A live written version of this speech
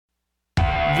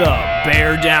The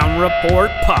Bear Down Report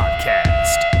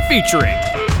Podcast, featuring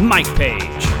Mike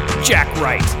Page, Jack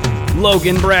Wright,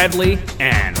 Logan Bradley,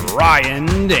 and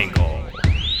Ryan Dingle.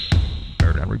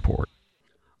 Bear Down Report.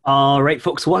 All right,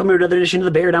 folks, welcome to another edition of the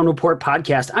Bear Down Report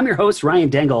Podcast. I'm your host, Ryan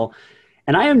Dingle,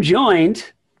 and I am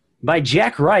joined by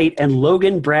Jack Wright and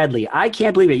Logan Bradley. I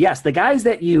can't believe it. Yes, the guys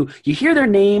that you hear their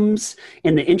names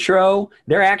in the intro,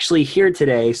 they're actually here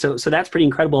today. So that's pretty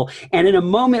incredible. And in a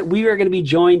moment, we are going to be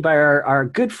joined by our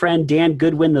good friend, Dan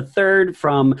Goodwin III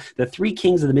from the Three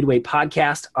Kings of the Midway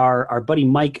podcast. Our buddy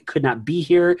Mike could not be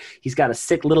here. He's got a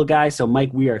sick little guy. So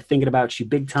Mike, we are thinking about you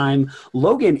big time.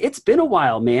 Logan, it's been a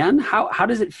while, man. How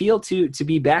does it feel to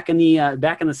be back in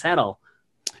the saddle?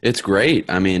 It's great.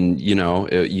 I mean, you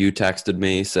texted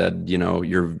me, said,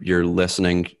 your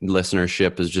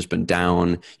listenership has just been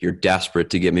down. You're desperate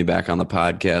to get me back on the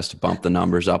podcast, to bump the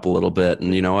numbers up a little bit.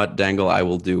 And you know what, Dangle, I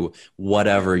will do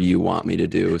whatever you want me to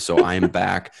do. So I'm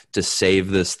back to save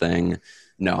this thing.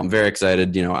 No, I'm very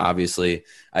excited. Obviously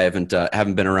I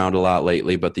haven't been around a lot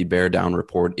lately, but the Bear Down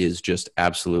Report is just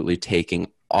absolutely taking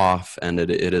off. And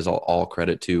it is all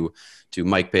credit to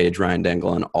Mike Page, Ryan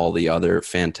Dingle, and all the other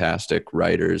fantastic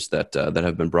writers that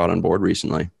have been brought on board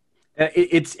recently.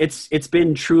 It's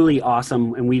been truly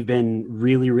awesome, and we've been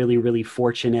really, really, really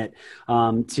fortunate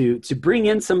to bring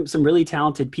in some really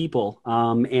talented people.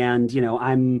 I'm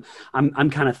kind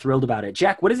of thrilled about it.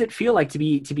 Jack, what does it feel like to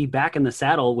be back in the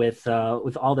saddle with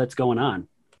all that's going on?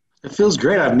 It feels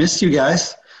great. I've missed you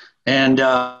guys, and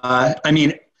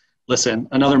listen,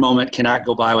 another moment cannot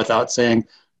go by without saying,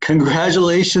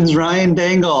 congratulations, Ryan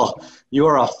Dingle. You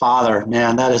are a father,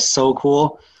 man. That is so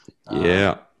cool.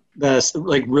 Yeah. That is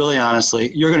really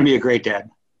honestly, you're going to be a great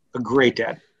dad. A great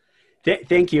dad.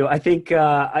 Thank you. I think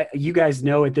you guys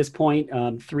know at this point,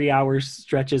 3 hours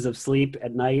stretches of sleep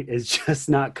at night is just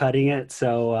not cutting it.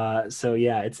 So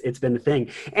yeah, it's been a thing.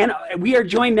 And we are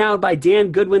joined now by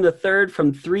Dan Goodwin III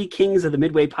from Three Kings of the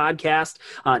Midway podcast.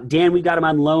 Dan, we got him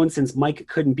on loan since Mike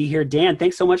couldn't be here. Dan,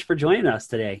 thanks so much for joining us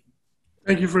today.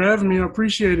 Thank you for having me. I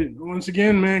appreciate it. Once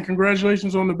again, man,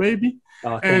 congratulations on the baby.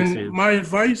 Oh, thanks, and man. My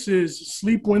advice is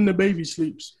sleep when the baby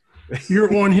sleeps.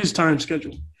 You're on his time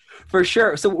schedule. For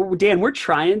sure. So Dan, we're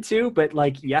trying to, but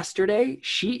yesterday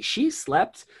she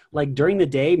slept during the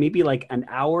day, maybe an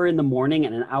hour in the morning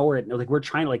and an hour at we're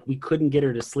trying to we couldn't get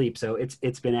her to sleep. So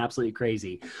it's been absolutely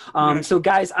crazy. So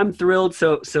guys, I'm thrilled.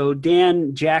 So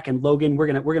Dan, Jack, and Logan, we're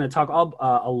gonna talk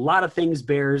a lot of things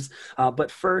Bears.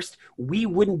 But first, we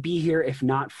wouldn't be here if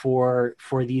not for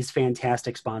these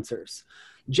fantastic sponsors.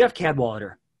 Jeff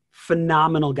Cadwallader.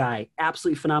 Phenomenal guy,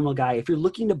 absolutely phenomenal guy. If you're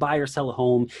looking to buy or sell a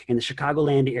home in the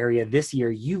Chicagoland area this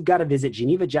year, you've got to visit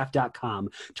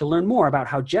genevajeff.com to learn more about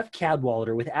how Jeff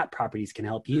Cadwallader with At Properties can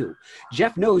help you.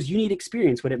 Jeff knows you need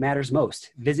experience when it matters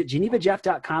most. Visit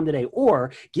genevajeff.com today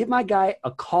or give my guy a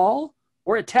call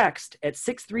or a text at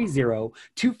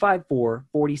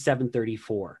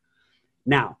 630-254-4734.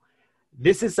 Now,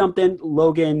 this is something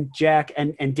Logan, Jack,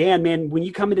 and Dan, man, when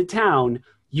you come into town,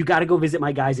 you got to go visit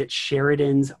my guys at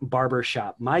Sheridan's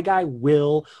Barbershop. My guy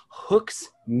Will hooks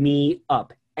me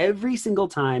up every single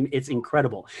time. It's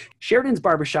incredible. Sheridan's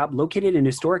Barbershop, located in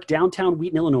historic downtown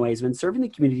Wheaton, Illinois, has been serving the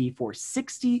community for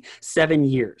 67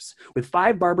 years. With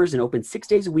 5 barbers and open 6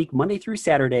 days a week, Monday through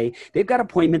Saturday, they've got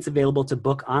appointments available to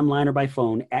book online or by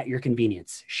phone at your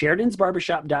convenience.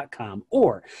 Sheridan'sBarbershop.com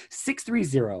or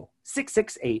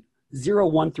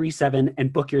 630-668-0137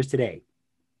 and book yours today.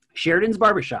 Sheridan's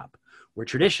Barbershop, where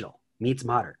traditional meets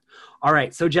modern. All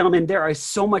right, so gentlemen, there is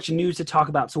so much news to talk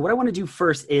about. So what I want to do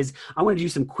first is I want to do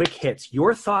some quick hits.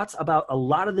 Your thoughts about a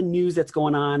lot of the news that's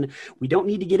going on. We don't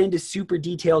need to get into super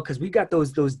detail because we've got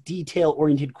those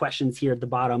detail-oriented questions here at the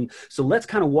bottom. So let's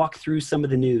kind of walk through some of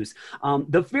the news.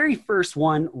 The very first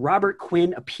one, Robert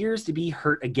Quinn appears to be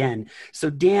hurt again. So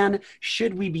Dan,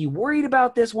 should we be worried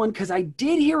about this one? Because I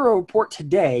did hear a report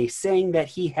today saying that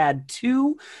he had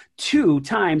two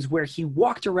times where he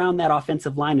walked around that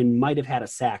offensive line and might have had a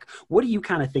sack. What are you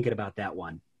kind of thinking about that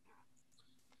one?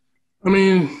 I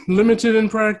mean, limited in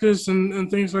practice and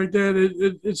things like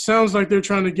that. It sounds like they're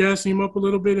trying to gas him up a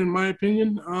little bit, in my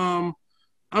opinion. I'm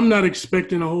not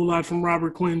expecting a whole lot from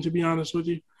Robert Quinn, to be honest with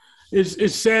you.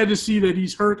 It's sad to see that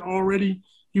he's hurt already.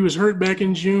 He was hurt back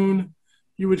in June.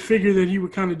 You would figure that he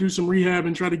would kind of do some rehab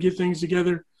and try to get things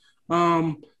together.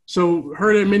 So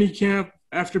hurt at minicamp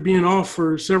after being off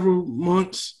for several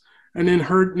months, and then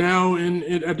hurt now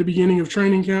at the beginning of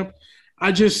training camp.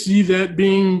 I just see that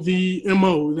being the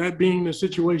MO, that being the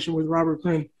situation with Robert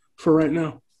Quinn for right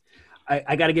now.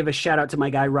 I got to give a shout out to my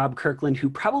guy, Rob Kirkland, who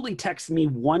probably texts me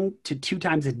 1 to 2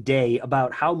 times a day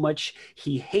about how much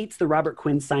he hates the Robert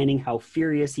Quinn signing, how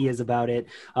furious he is about it.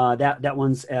 That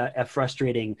one's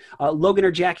frustrating. Logan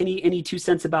or Jack, any 2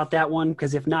 cents about that one?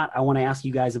 Because if not, I want to ask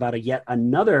you guys about yet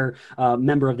another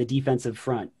member of the defensive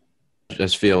front. I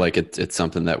just feel like it's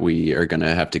something that we are going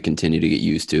to have to continue to get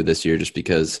used to this year, just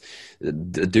because the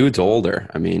dude's older.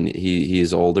 I mean, he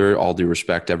is older. All due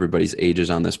respect to everybody's ages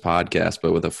on this podcast,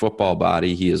 but with a football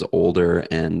body, he is older.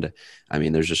 And I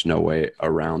mean, there's just no way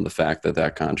around the fact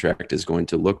that contract is going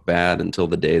to look bad until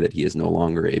the day that he is no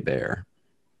longer a Bear.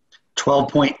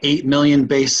 $12.8 million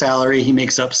base salary. He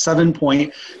makes up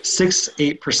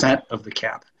 7.68% of the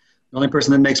cap. The only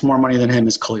person that makes more money than him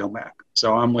is Khalil Mack.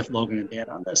 So I'm with Logan and Dan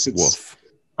on this.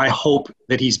 I hope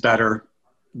that he's better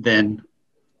than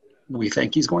we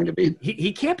think he's going to be.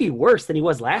 He can't be worse than he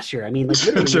was last year. I mean, like,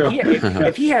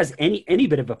 if he has any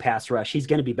bit of a pass rush, he's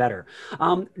going to be better.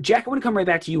 Jack, I want to come right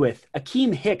back to you with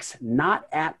Akeem Hicks not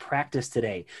at practice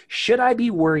today. Should I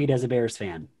be worried as a Bears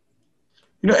fan?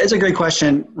 It's a great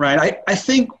question, Ryan. I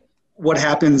think what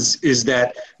happens is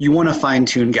that you want to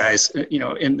fine-tune guys,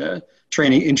 in the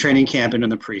training camp and in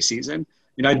the preseason.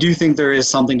 I do think there is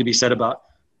something to be said about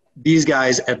these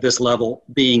guys at this level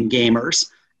being gamers,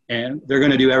 and they're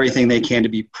going to do everything they can to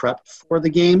be prepped for the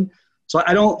game. So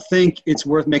I don't think it's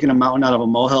worth making a mountain out of a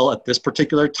molehill at this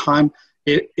particular time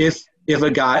if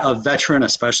a veteran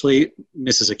especially,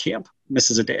 misses a day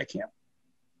of camp.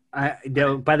 By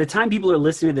the time people are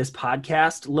listening to this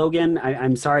podcast, Logan,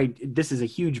 I'm sorry, this is a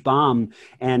huge bomb,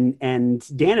 and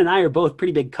Dan and I are both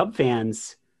pretty big Cub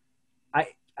fans.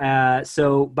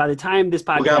 So by the time this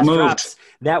podcast drops,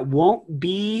 that won't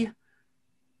be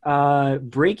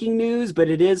breaking news, but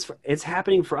it's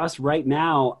happening for us right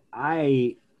now.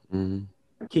 Can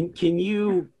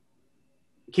you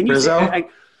Rizzo?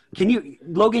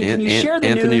 Logan, can you share the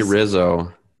Anthony news?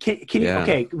 Rizzo. Can you,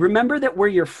 okay, remember that we're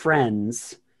your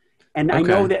friends, and I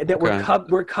know that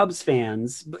we're Cubs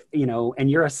fans, and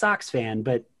you're a Sox fan,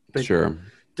 but sure.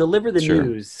 Deliver the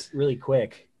news really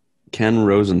quick. Ken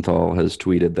Rosenthal has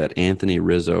tweeted that Anthony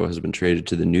Rizzo has been traded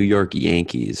to the New York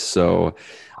Yankees. So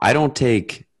I don't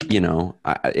take,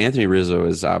 Anthony Rizzo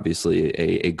is obviously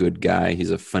a good guy.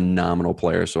 He's a phenomenal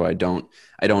player. So I don't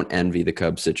envy the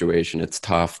Cubs situation. It's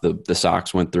tough. The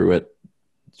Sox went through it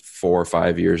 4 or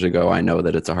 5 years ago. I know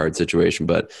that it's a hard situation,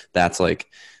 but that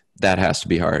has to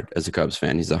be hard as a Cubs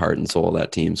fan. He's the heart and soul of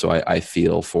that team. So I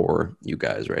feel for you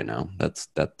guys right now. That's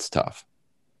tough.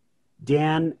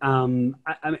 Dan,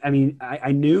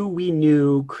 I knew we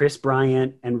knew Chris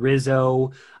Bryant and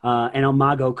Rizzo and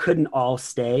Almago couldn't all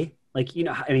stay. Those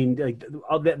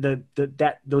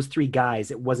 3 guys,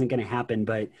 it wasn't going to happen.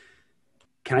 But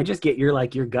can I just get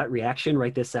your gut reaction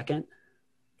right this second?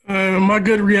 My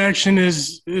gut reaction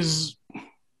is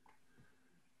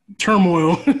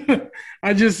turmoil.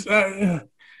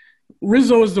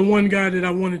 Rizzo is the one guy that I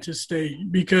wanted to stay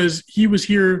because he was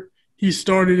here. He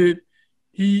started it.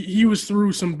 He was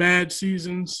through some bad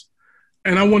seasons,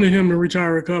 and I wanted him to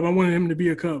retire a Cub. I wanted him to be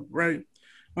a Cub, right?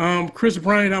 Chris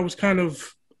Bryant, I was kind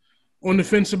of on the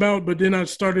fence about, but then I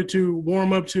started to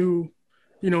warm up to,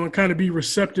 and kind of be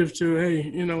receptive to,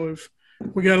 hey, if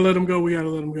we got to let him go, we got to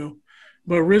let him go.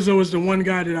 But Rizzo is the one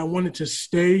guy that I wanted to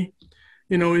stay.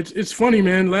 It's funny,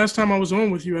 man. Last time I was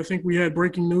on with you, I think we had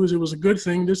breaking news. It was a good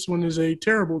thing. This one is a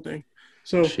terrible thing.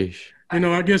 So, sheesh.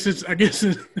 I guess the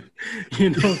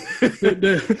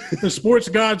sports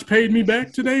gods paid me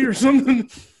back today or something.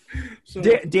 So.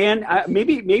 Dan,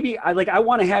 maybe I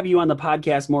want to have you on the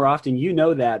podcast more often.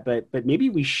 But maybe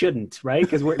we shouldn't, right?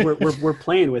 Because we're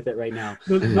playing with it right now.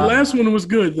 The last one was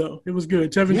good though. It was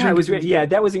good. Tevin Jenkins.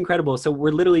 That was incredible. So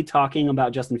we're literally talking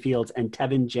about Justin Fields, and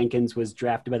Tevin Jenkins was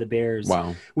drafted by the Bears.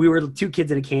 Wow. We were 2 kids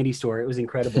in a candy store. It was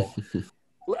incredible.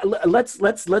 Let's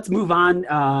move on.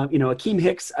 Akeem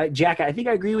Hicks, Jack, I think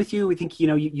I agree with you. I think,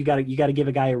 you got to give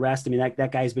a guy a rest. I mean,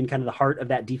 that guy's been kind of the heart of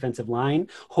that defensive line.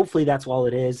 Hopefully that's all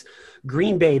it is.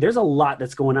 Green Bay, there's a lot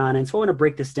that's going on. And so I want to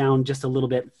break this down just a little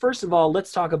bit. First of all,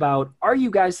 let's talk about, are you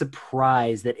guys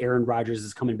surprised that Aaron Rodgers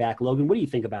is coming back? Logan, what do you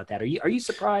think about that? Are you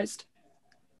surprised?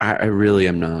 I really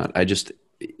am not.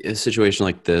 A situation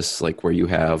like this, like where you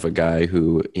have a guy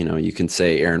who, you can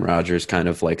say Aaron Rodgers kind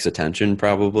of likes attention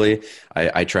probably.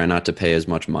 I try not to pay as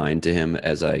much mind to him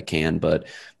as I can, but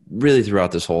really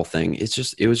throughout this whole thing,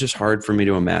 it was just hard for me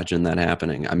to imagine that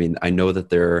happening. I mean, I know that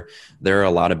there are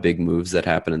a lot of big moves that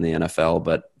happen in the NFL,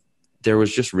 but there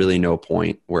was just really no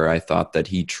point where I thought that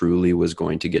he truly was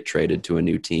going to get traded to a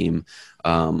new team.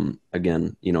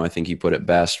 Again, I think he put it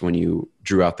best when you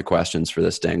drew out the questions for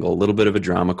this dangle. A little bit of a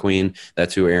drama queen.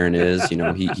 That's who Aaron is.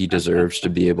 He deserves to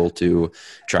be able to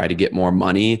try to get more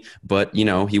money, but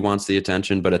he wants the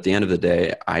attention. But at the end of the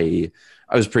day, I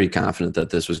was pretty confident that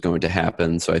this was going to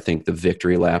happen. So I think the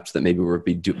victory laps that maybe were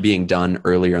being done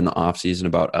earlier in the offseason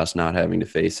about us not having to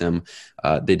face him,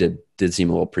 they did seem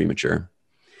a little premature.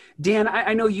 Dan,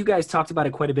 I know you guys talked about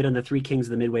it quite a bit on the Three Kings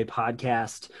of the Midway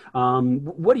podcast.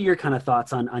 What are your kind of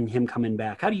thoughts on him coming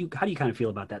back? How do you kind of feel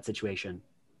about that situation?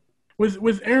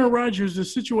 With Aaron Rodgers, the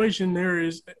situation there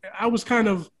is I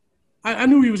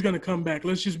knew he was going to come back.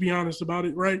 Let's just be honest about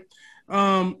it, right?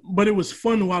 But it was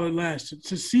fun while it lasted.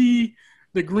 To see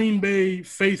the Green Bay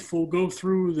faithful go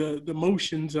through the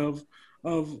motions of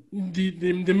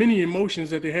the many emotions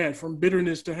that they had, from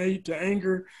bitterness to hate to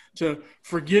anger to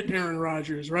forget Aaron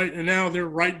Rodgers, right? And now they're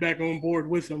right back on board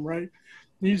with him, right?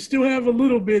 You still have a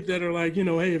little bit that are like,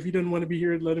 hey, if he doesn't want to be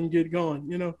here, let him get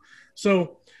gone,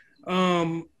 So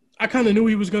I kind of knew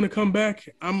he was going to come back.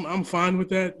 I'm fine with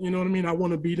that. You know what I mean? I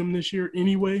want to beat him this year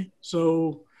anyway.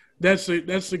 So that's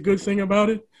a good thing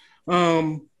about it.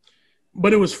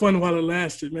 But it was fun while it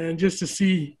lasted, man. Just to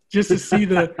see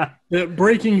the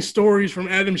breaking stories from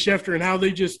Adam Schefter and how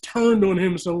they just turned on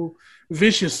him so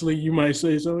viciously, you might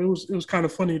say. So it was kind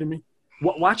of funny to me.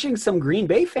 Watching some Green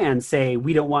Bay fans say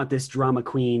we don't want this drama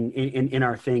queen in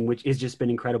our thing, which has just been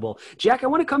incredible. Jack, I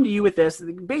want to come to you with this.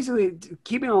 Basically,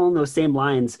 keeping along those same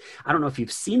lines, I don't know if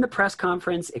you've seen the press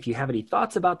conference, if you have any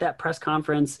thoughts about that press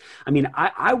conference. I mean,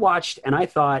 I watched and I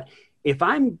thought, if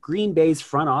I'm Green Bay's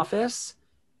front office,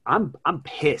 I'm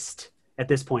pissed at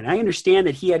this point. I understand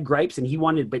that he had gripes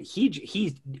and but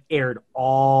he aired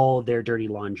all their dirty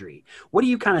laundry. What are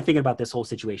you kind of thinking about this whole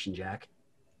situation, Jack?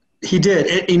 He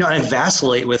did. I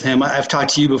vacillate with him. I've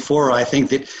talked to you before. I think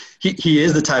that he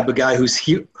is the type of guy whose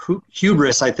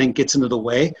hubris, I think, gets in the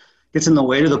way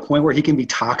to the point where he can be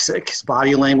toxic. His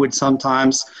body language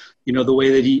sometimes, the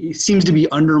way that he seems to be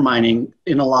undermining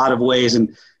in a lot of ways.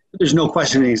 And there's no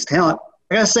question in his talent.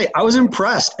 I got to say, I was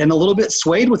impressed and a little bit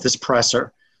swayed with this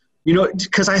presser,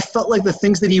 because I felt like the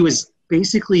things that he was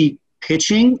basically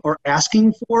pitching or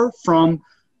asking for from,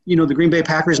 the Green Bay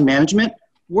Packers management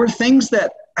were things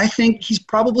that I think he's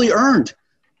probably earned.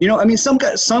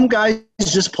 Some guys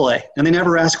just play and they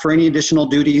never ask for any additional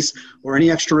duties or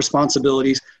any extra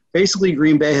responsibilities. Basically,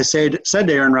 Green Bay has said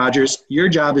to Aaron Rodgers, your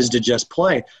job is to just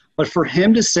play. But for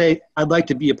him to say, I'd like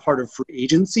to be a part of free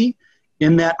agency,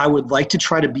 in that I would like to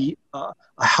try to be a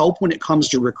help when it comes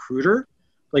to recruiting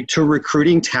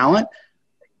talent,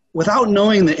 without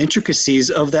knowing the intricacies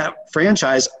of that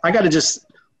franchise, I got to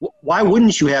why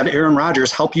wouldn't you have Aaron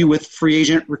Rodgers help you with free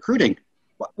agent recruiting?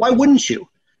 Why wouldn't you?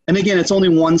 And again, it's only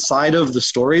one side of the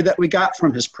story that we got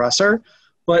from his presser,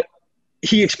 but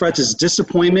he expressed his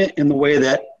disappointment in the way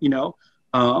that,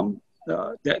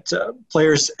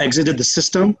 players exited the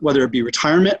system, whether it be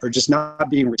retirement or just not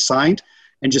being re-signed,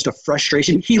 and just a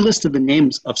frustration. He listed the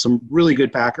names of some really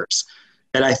good Packers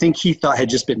that I think he thought had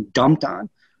just been dumped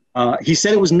on. He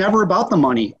said it was never about the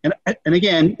money. And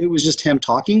again, it was just him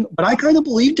talking, but I kind of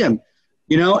believed him,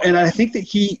 and I think that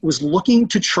he was looking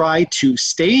to try to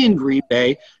stay in Green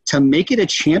Bay to make it a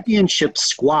championship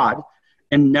squad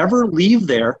and never leave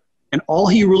there. And all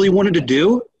he really wanted to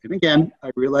do, and again, I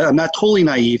realize I'm not totally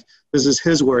naive, this is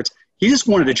his words, he just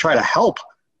wanted to try to help.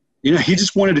 He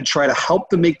just wanted to try to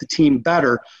help to make the team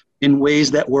better in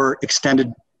ways that were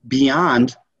extended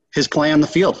beyond his play on the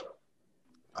field.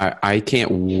 I can't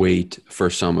wait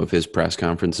for some of his press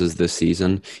conferences this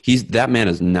season. That man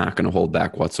is not going to hold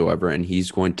back whatsoever, and he's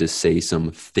going to say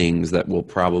some things that will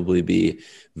probably be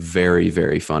very,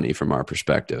 very funny from our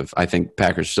perspective. I think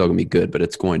Packers are still going to be good, but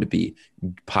it's going to be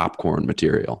popcorn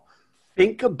material.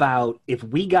 Think about if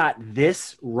we got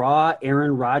this raw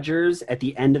Aaron Rodgers at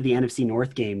the end of the NFC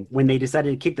North game when they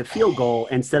decided to kick the field goal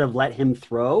instead of let him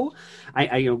throw.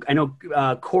 I know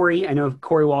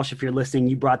Corey Walsh, if you're listening,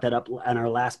 you brought that up on our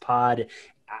last pod.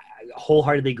 I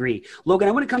wholeheartedly agree. Logan,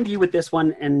 I want to come to you with this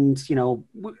one. And,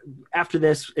 after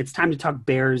this, it's time to talk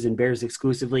Bears and Bears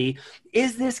exclusively.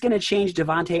 Is this going to change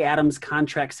Davante Adams'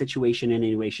 contract situation in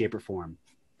any way, shape, or form?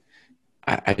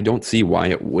 I don't see why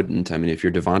it wouldn't. I mean, if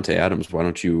you're Davante Adams, why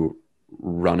don't you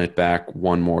run it back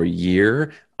one more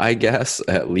year, I guess,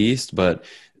 at least. But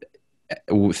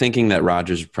thinking that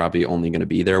Rodgers is probably only going to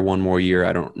be there one more year,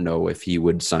 I don't know if he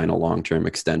would sign a long-term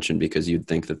extension, because you'd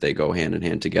think that they go hand in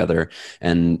hand together.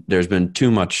 And there's been too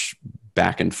much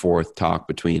back and forth talk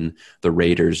between the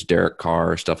Raiders, Derek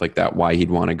Carr, stuff like that, why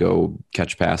he'd want to go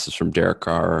catch passes from Derek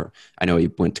Carr. I know he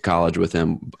went to college with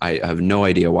him. I have no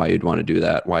idea why you'd want to do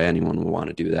that, why anyone would want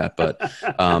to do that. But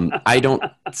I don't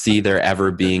see there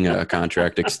ever being a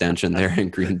contract extension there in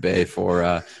Green Bay for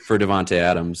Davante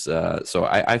Adams. So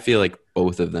I feel like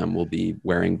both of them will be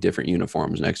wearing different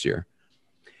uniforms next year.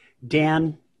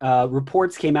 Dan,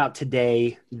 reports came out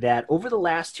today that over the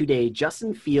last 2 days,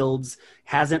 Justin Fields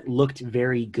hasn't looked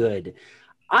very good.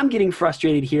 I'm getting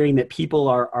frustrated hearing that people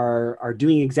are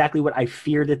doing exactly what I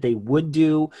fear that they would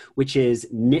do, which is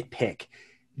nitpick.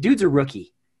 Dude's a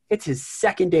rookie. It's his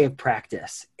second day of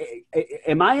practice.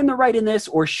 Am I in the right in this,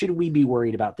 or should we be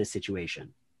worried about this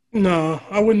situation? No,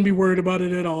 I wouldn't be worried about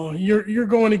it at all. You're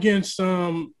going against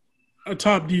a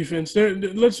top defense.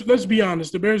 Let's be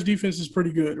honest. The Bears defense is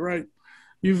pretty good, right?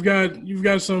 You've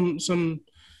got some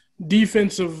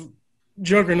defensive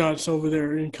juggernauts over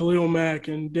there in Khalil Mack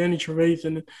and Danny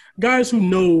Trevathan, guys who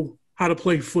know how to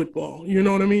play football. You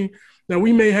know what I mean? Now,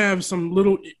 we may have some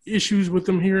little issues with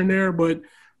them here and there, but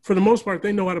for the most part,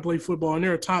 they know how to play football, and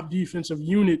they're a top defensive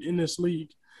unit in this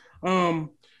league.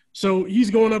 So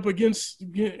he's going up against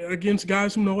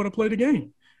guys who know how to play the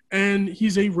game. And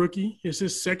he's a rookie. It's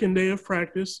his second day of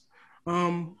practice.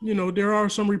 There are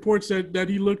some reports that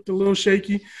he looked a little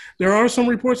shaky. There are some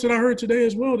reports that I heard today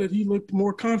as well that he looked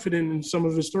more confident in some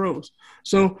of his throws.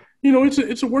 So,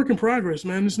 it's a work in progress,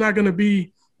 man. It's not going to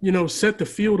be, set the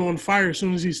field on fire as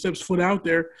soon as he steps foot out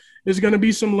there. There's going to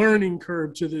be some learning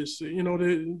curve to this.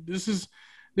 This is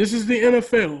the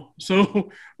NFL.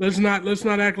 So let's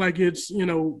not act like it's,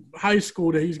 high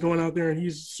school that he's going out there and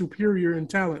he's superior in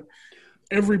talent.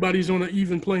 Everybody's on an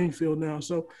even playing field now.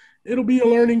 So it'll be a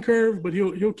learning curve, but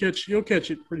he'll catch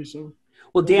it pretty soon.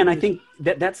 Well, Dan, I think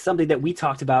that's something that we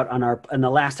talked about on the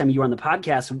last time you were on the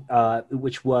podcast,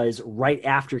 which was right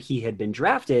after he had been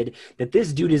drafted, that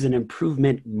this dude is an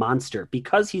improvement monster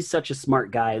because he's such a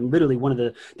smart guy and literally one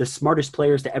of the smartest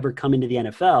players to ever come into the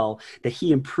NFL, that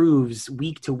he improves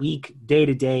week to week, day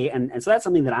to day. And so that's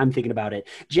something that I'm thinking about it.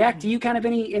 Jack, do you kind of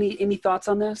any thoughts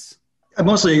on this? I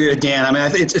mostly agree with Dan. I mean, I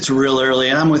think it's real early,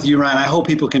 and I'm with you, Ryan. I hope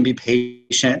people can be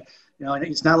patient.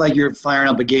 It's not like you're firing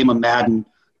up a game of Madden,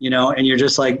 and you're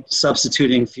just like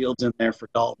substituting Fields in there for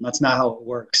Dalton. That's not how it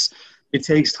works. It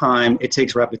takes time. It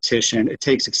takes repetition. It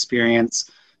takes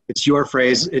experience. It's your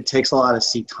phrase. It takes a lot of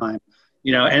seat time.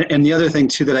 And the other thing,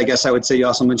 too, that I guess I would say, you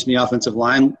also mentioned the offensive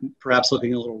line perhaps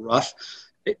looking a little rough.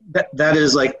 That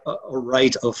is like a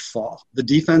rite of fall. The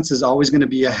defense is always going to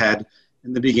be ahead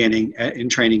in the beginning in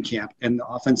training camp, and the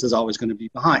offense is always going to be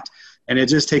behind. And it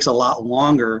just takes a lot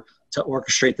longer to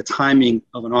orchestrate the timing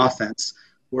of an offense,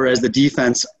 whereas the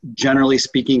defense, generally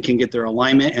speaking, can get their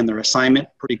alignment and their assignment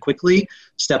pretty quickly,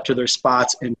 step to their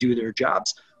spots, and do their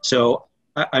jobs. So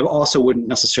I also wouldn't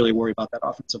necessarily worry about that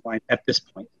offensive line at this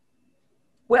point.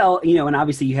 Well, and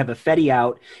obviously you have Ifedi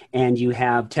out and you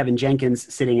have Tevin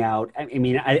Jenkins sitting out. I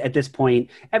mean, at this point,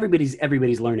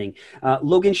 everybody's learning.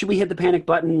 Logan, should we hit the panic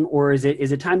button, or is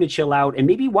it time to chill out and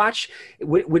maybe watch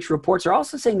which reports are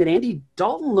also saying that Andy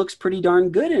Dalton looks pretty darn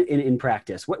good in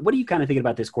practice? What are you kind of thinking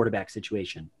about this quarterback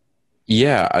situation?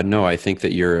 Yeah, no, I think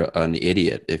that you're an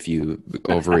idiot if you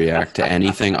overreact to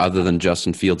anything other than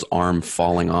Justin Fields' arm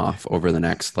falling off over the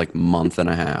next month and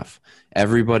a half.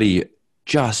 Everybody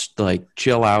just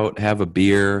chill out, have a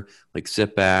beer,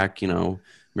 sit back.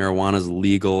 Marijuana is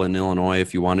legal in Illinois.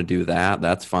 If you want to do that,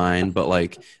 that's fine.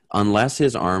 But unless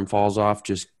his arm falls off,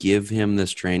 just give him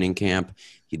this training camp.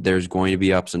 There's going to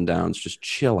be ups and downs. Just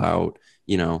chill out.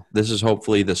 This is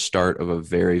hopefully the start of a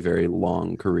very, very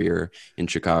long career in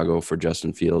Chicago for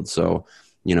Justin Fields. So,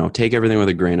 take everything with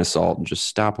a grain of salt and just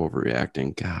stop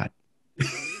overreacting. God.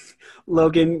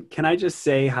 Logan, can I just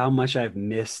say how much I've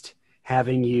missed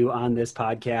having you on this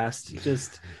podcast?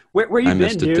 Just where you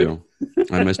been, dude?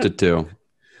 I missed it too.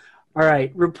 All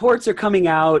right. Reports are coming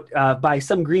out by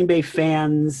some Green Bay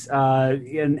fans,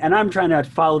 and I'm trying to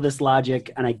follow this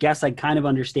logic, and I guess I kind of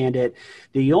understand it.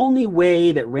 The only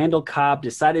way that Randall Cobb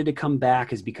decided to come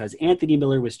back is because Anthony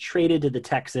Miller was traded to the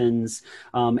Texans,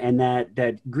 and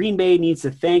that Green Bay needs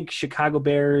to thank Chicago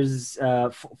Bears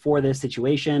for this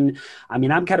situation. I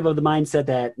mean, I'm kind of the mindset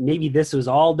that maybe this was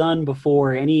all done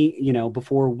before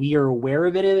before we are aware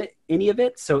of any of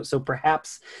it. So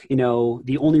perhaps,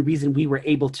 the only reason we were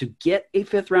able to get a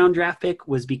 5th round draft pick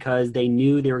was because they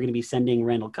knew they were going to be sending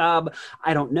Randall Cobb.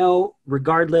 I don't know.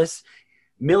 Regardless,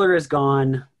 Miller is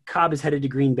gone. Cobb is headed to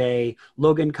Green Bay.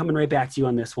 Logan, coming right back to you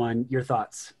on this one. Your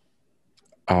thoughts?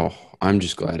 Oh, I'm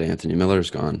just glad Anthony Miller's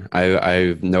gone.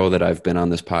 I know that I've been on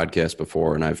this podcast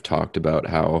before and I've talked about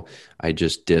how I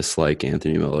just dislike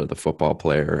Anthony Miller, the football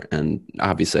player. And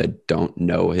obviously I don't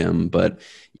know him, but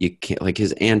you can't, like,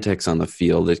 his antics on the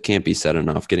field, it can't be said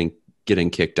enough. Getting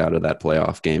kicked out of that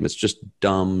playoff game, it's just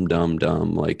dumb, dumb,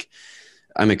 dumb. Like,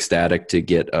 I'm ecstatic to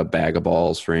get a bag of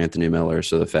balls for Anthony Miller.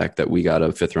 So the fact that we got a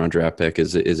 5th round draft pick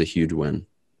is a huge win.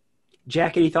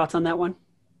 Jack, any thoughts on that one?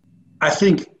 I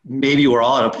think maybe we're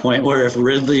all at a point where if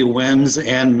Ridley, Wims,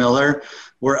 and Miller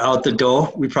were out the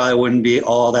door, we probably wouldn't be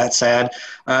all that sad.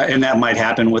 And that might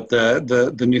happen with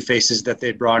the new faces that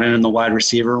they brought in the wide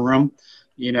receiver room.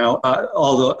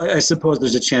 Although I suppose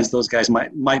there's a chance those guys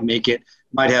might make it,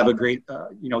 might have a great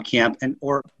camp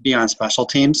or be on special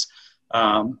teams.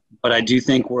 But I do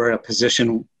think we're in a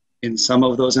position in some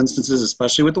of those instances,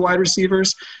 especially with the wide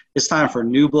receivers. It's time for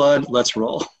new blood. Let's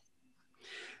roll.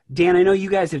 Dan, I know you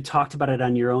guys have talked about it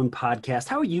on your own podcast.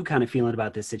 How are you kind of feeling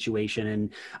about this situation?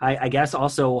 And I guess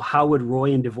also, how would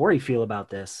Roy and DeVore feel about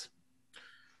this?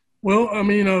 Well, I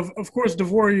mean, of course,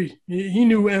 DeVore, he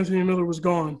knew Anthony Miller was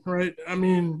gone, right? I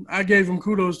mean, I gave him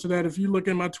kudos to that. If you look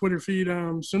at my Twitter feed,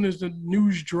 as soon as the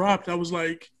news dropped, I was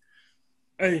like,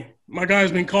 hey, my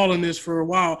guy's been calling this for a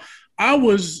while. I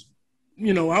was of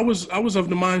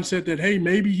the mindset that, hey,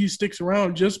 maybe he sticks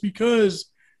around just because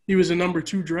he was a number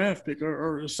 2 draft pick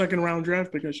or a 2nd round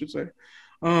draft pick, I should say.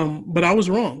 But I was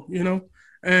wrong,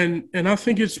 and I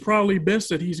think it's probably best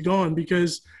that he's gone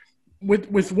because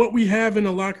with what we have in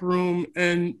the locker room,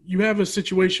 and you have a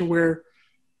situation where,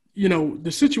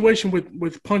 the situation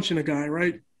with punching a guy,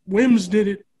 right? Wims did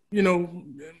it,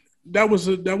 that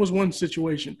was one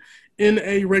situation. In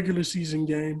a regular season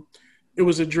game, it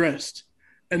was addressed.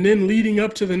 And then leading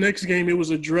up to the next game, it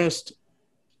was addressed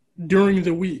during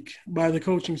the week by the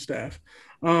coaching staff.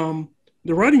 The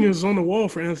writing is on the wall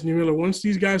for Anthony Miller. Once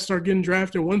these guys start getting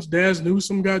drafted, once Daz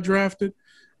Newsome got drafted,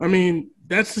 I mean,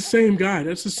 that's the same guy.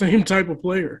 That's the same type of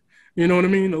player. You know what I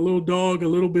mean? A little dog, a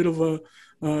little bit of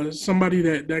somebody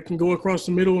that can go across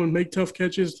the middle and make tough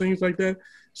catches, things like that.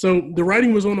 So the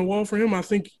writing was on the wall for him. I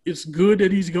think it's good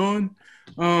that he's gone.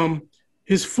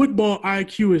 His football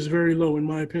IQ is very low, in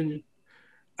my opinion.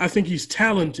 I think he's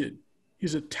talented.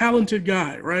 He's a talented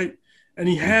guy, right? And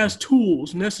he has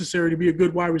tools necessary to be a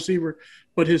good wide receiver,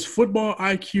 but his football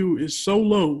IQ is so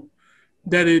low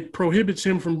that it prohibits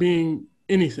him from being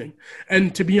anything.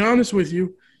 And to be honest with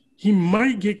you, he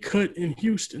might get cut in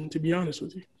Houston, to be honest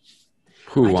with you.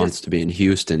 Who wants to be in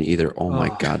Houston either? Oh my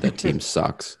God, that team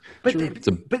sucks. It's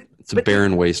a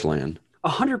barren wasteland.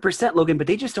 100%, Logan, but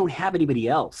they just don't have anybody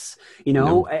else.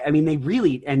 No. I mean, they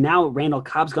really, and now Randall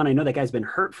Cobb's gone. I know that guy's been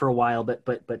hurt for a while,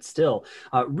 but still.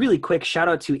 Really quick, shout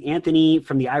out to Anthony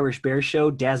from the Irish Bears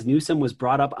Show. Daz Newsome was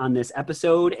brought up on this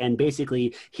episode, and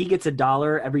basically he gets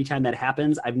 $1 every time that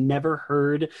happens. I've never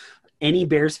heard any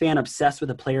Bears fan obsessed with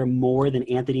a player more than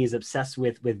Anthony is obsessed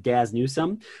with Daz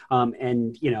Newsome.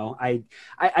 And, I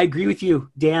agree with you,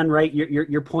 Dan, right?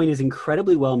 Your point is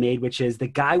incredibly well made, which is the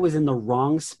guy was in the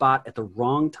wrong spot at the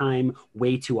wrong time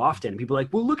way too often. People are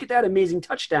like, well, look at that amazing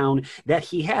touchdown that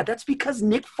he had. That's because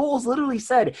Nick Foles literally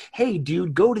said, hey,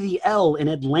 dude, go to the L in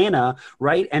Atlanta,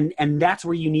 right? And that's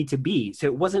where you need to be. So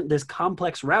it wasn't this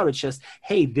complex route. It's just,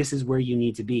 hey, this is where you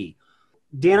need to be.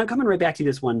 Dan, I'm coming right back to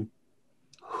this one.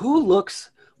 Who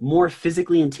looks more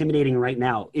physically intimidating right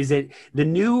now? Is it the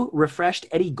new refreshed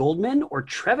Eddie Goldman or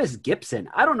Trevis Gipson?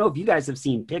 I don't know if you guys have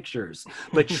seen pictures,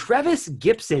 but Trevis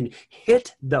Gipson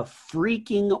hit the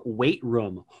freaking weight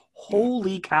room.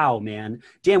 Holy cow, man.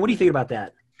 Dan, what do you think about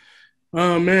that?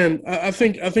 Man, I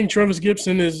think Trevis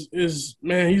Gipson is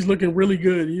man, he's looking really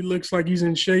good. He looks like he's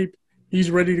in shape.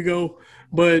 He's ready to go.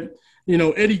 But,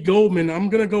 Eddie Goldman, I'm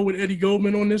going to go with Eddie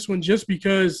Goldman on this one just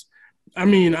because I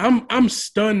mean, I'm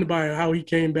stunned by how he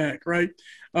came back, right?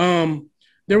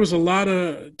 There was a lot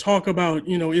of talk about,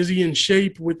 is he in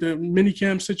shape with the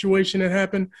minicamp situation that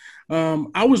happened?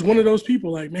 I was one of those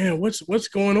people like, man, what's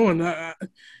going on?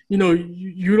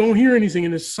 You don't hear anything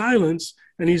in his silence,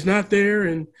 and he's not there.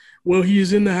 And, well, he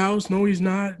is in the house. No, he's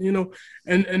not,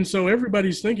 And so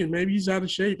everybody's thinking maybe he's out of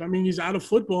shape. I mean, he's out of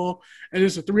football, and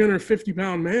it's a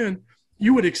 350-pound man.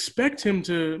 You would expect him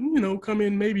to, come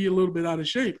in maybe a little bit out of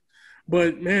shape.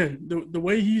 But, man, the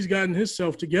way he's gotten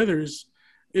himself together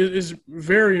is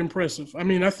very impressive. I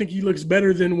mean, I think he looks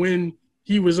better than when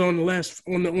he was on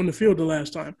the field the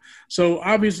last time. So,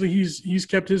 obviously, he's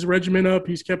kept his regimen up.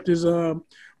 He's kept his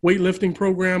weightlifting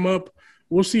program up.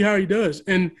 We'll see how he does.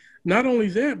 And not only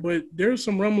that, but there's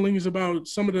some rumblings about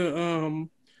some of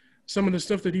the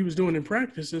stuff that he was doing in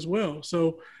practice as well.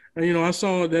 So, I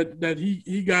saw that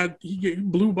he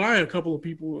blew by a couple of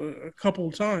people a couple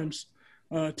of times.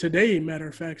 today, matter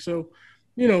of fact. So,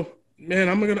 man,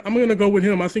 I'm gonna go with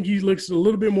him. I think he looks a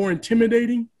little bit more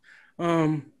intimidating.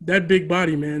 That big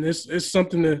body, man, it's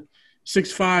something to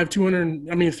 6'5",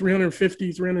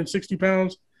 350, 360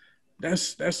 pounds.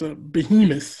 That's a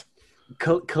behemoth.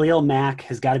 Khalil Mack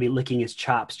has got to be licking his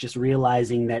chops, just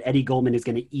realizing that Eddie Goldman is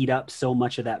going to eat up so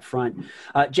much of that front.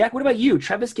 Jack, what about you?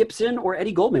 Trevis Gipson or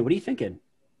Eddie Goldman? What are you thinking?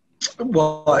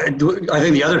 Well, I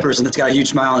think the other person that's got a huge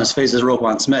smile on his face is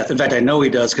Roquan Smith. In fact, I know he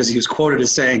does because he was quoted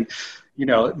as saying,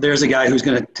 there's a guy who's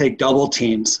going to take double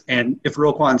teams. And if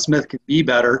Roquan Smith can be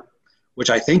better, which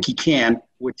I think he can,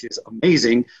 which is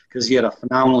amazing because he had a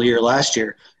phenomenal year last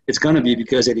year, it's going to be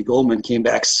because Eddie Goldman came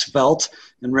back svelte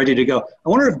and ready to go. I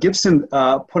wonder if Gibson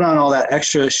put on all that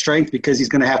extra strength because he's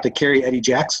going to have to carry Eddie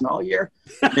Jackson all year.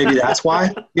 Maybe that's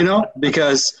why,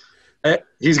 because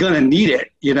he's going to need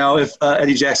it, if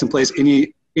Eddie Jackson plays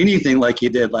anything like he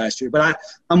did last year. But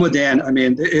I'm with Dan. I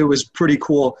mean, it was pretty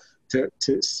cool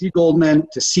to see Goldman,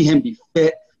 to see him be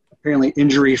fit, apparently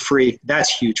injury-free. That's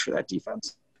huge for that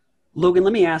defense. Logan,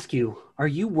 let me ask you, are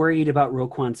you worried about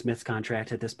Roquan Smith's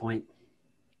contract at this point?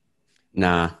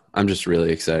 Nah, I'm just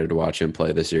really excited to watch him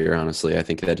play this year, honestly. I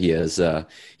think that he has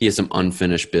some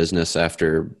unfinished business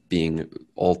after being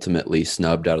ultimately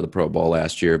snubbed out of the Pro Bowl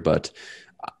last year. But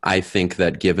I think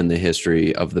that given the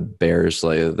history of the Bears,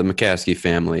 like the McCaskey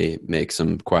family makes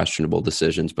some questionable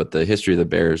decisions, but the history of the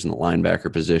Bears and the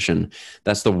linebacker position,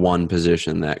 that's the one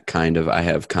position that kind of I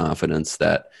have confidence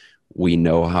that we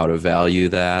know how to value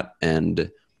that.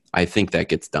 And I think that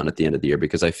gets done at the end of the year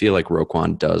because I feel like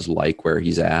Roquan does like where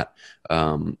he's at.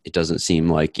 It doesn't seem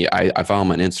like I follow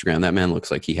him on Instagram. That man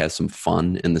looks like he has some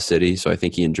fun in the city. So I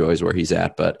think he enjoys where he's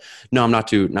at, but no, I'm not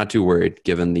too worried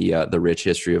given the rich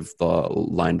history of the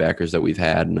linebackers that we've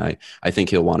had. And I think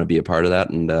he'll want to be a part of that.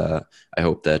 And I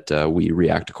hope that we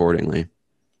react accordingly.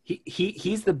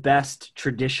 He's the best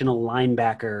traditional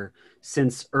linebacker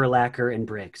since Urlacher and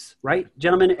Briggs, right,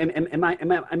 gentlemen?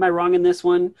 Am I wrong in this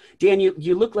one? Dan,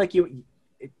 you look like you.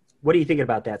 What are you thinking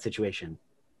about that situation?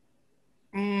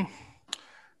 If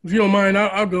you don't mind,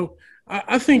 I'll go.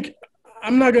 I think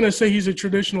I'm not going to say he's a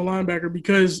traditional linebacker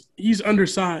because he's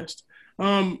undersized.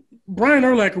 Brian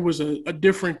Urlacher was a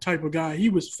different type of guy. He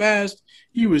was fast.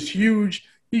 He was huge.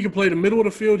 He could play the middle of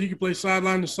the field. He could play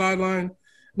sideline to sideline.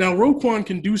 Now, Roquan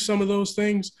can do some of those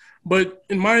things, but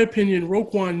in my opinion,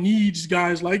 Roquan needs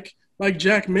guys like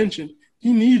Jack mentioned.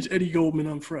 He needs Eddie Goldman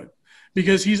on front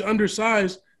because he's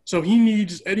undersized, so he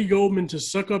needs Eddie Goldman to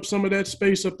suck up some of that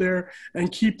space up there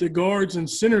and keep the guards and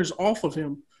centers off of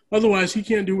him. Otherwise, he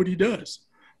can't do what he does.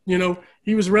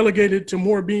 He was relegated to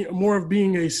more of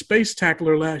being a space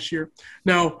tackler last year.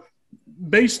 Now,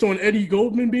 based on Eddie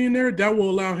Goldman being there, that will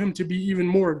allow him to be even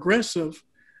more aggressive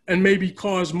and maybe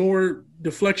cause more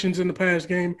deflections in the pass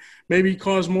game, maybe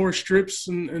cause more strips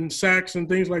and sacks and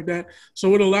things like that.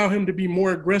 So it'll allow him to be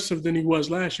more aggressive than he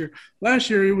was last year. Last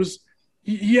year,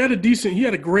 he had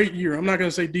a great year. I'm not going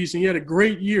to say decent. He had a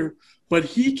great year, but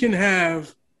he can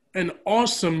have an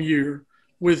awesome year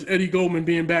with Eddie Goldman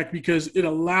being back because it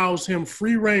allows him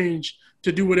free range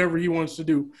to do whatever he wants to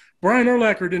do. Brian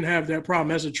Urlacher didn't have that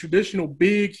problem. As a traditional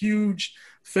big, huge,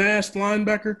 fast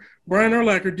linebacker, Brian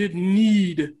Urlacher didn't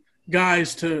need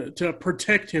guys to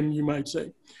protect him, you might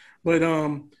say. But,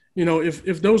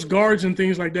 if those guards and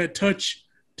things like that touch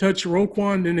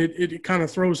Roquan, then it kind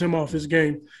of throws him off his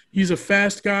game. He's a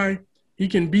fast guy. He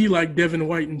can be like Devin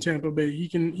White in Tampa Bay. He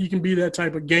can be that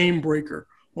type of game breaker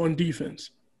on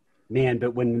defense. Man,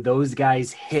 but when those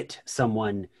guys hit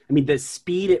someone, I mean, the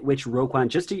speed at which Roquan,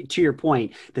 just to your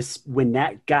point, when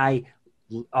that guy,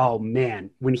 oh man,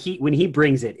 when he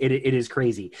brings it is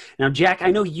crazy. Now, Jack,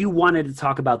 I know you wanted to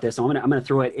talk about this. So I'm gonna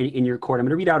throw it in your court. I'm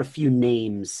gonna read out a few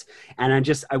names, and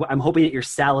I'm hoping that you're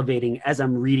salivating as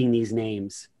I'm reading these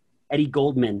names: Eddie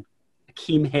Goldman,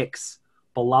 Akeem Hicks,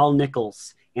 Bilal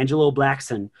Nichols, Angelo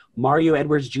Blackson, Mario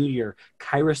Edwards Jr.,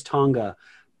 Kairos Tonga.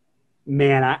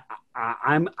 Man,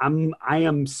 I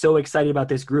am so excited about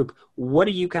this group. What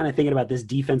are you kind of thinking about this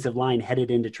defensive line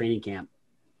headed into training camp?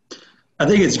 I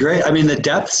think it's great. I mean, the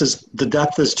depth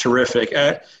is terrific.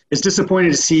 It's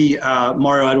disappointing to see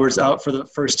Mario Edwards out for the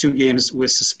first 2 games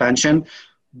with suspension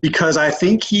because I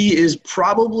think he is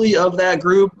probably of that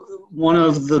group one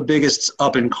of the biggest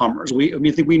up and comers.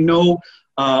 I think we know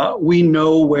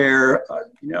where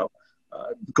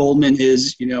Goldman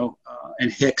is,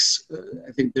 and Hicks.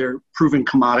 I think they're proven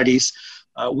commodities.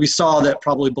 We saw that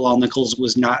probably Bilal Nichols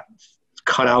was not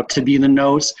cut out to be the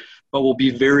nose, but will be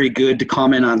very good to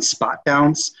come in on spot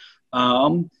downs.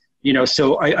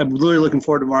 So I'm really looking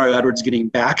forward to Mario Edwards getting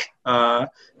back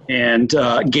and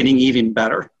getting even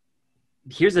better.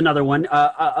 Here's another one.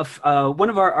 One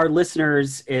of our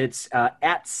listeners, it's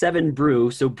at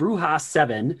 7Brew, so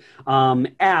Brewha7,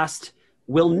 asked,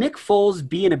 will Nick Foles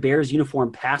be in a Bears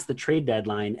uniform past the trade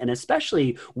deadline? And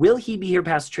especially, will he be here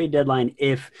past the trade deadline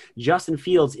if Justin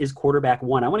Fields is quarterback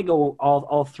one? I want to go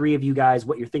all three of you guys,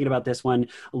 what you're thinking about this one.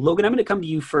 Logan, I'm going to come to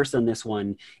you first on this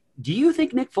one. Do you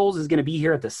think Nick Foles is going to be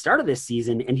here at the start of this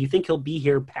season, and do you think he'll be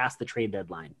here past the trade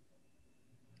deadline?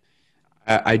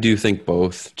 I do think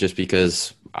both, just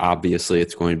because obviously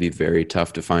it's going to be very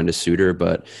tough to find a suitor,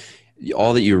 but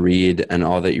all that you read and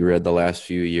all that you read the last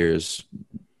few years,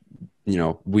 you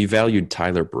know, we valued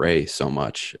Tyler Bray so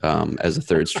much as a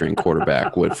third string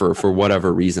quarterback for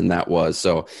whatever reason that was.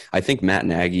 So I think Matt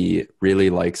Nagy really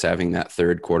likes having that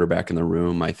third quarterback in the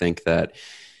room. I think that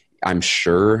I'm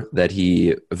sure that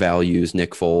he values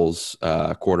Nick Foles'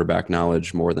 quarterback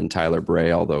knowledge more than Tyler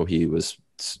Bray, although he was,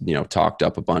 you know, talked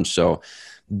up a bunch. So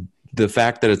the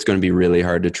fact that it's going to be really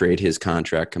hard to trade his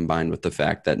contract, combined with the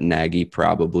fact that Nagy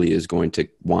probably is going to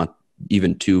want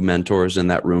even two mentors in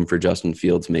that room for Justin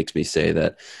Fields, makes me say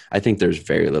that I think there's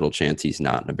very little chance he's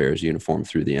not in a Bears uniform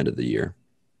through the end of the year.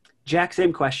 Jack,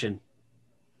 same question.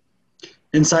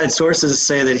 Inside sources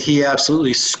say that he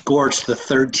absolutely scorched the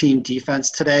third team defense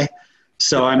today.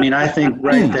 So, I mean, I think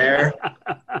right there,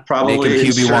 probably make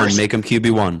him QB1. Make him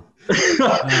QB1.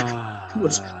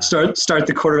 Let's start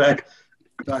the quarterback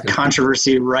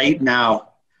controversy right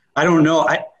now. I don't know.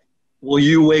 Will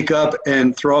you wake up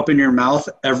and throw up in your mouth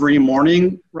every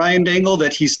morning, Ryan Dangle,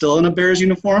 that he's still in a Bears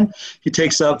uniform? He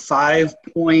takes up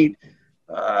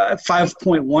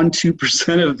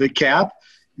 5.12% of the cap.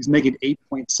 He's making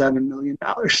 $8.7 million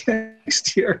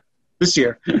this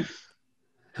year.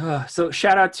 So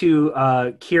shout out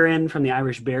to Kieran from the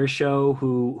Irish Bears show,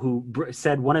 who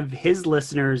said one of his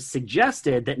listeners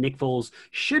suggested that Nick Foles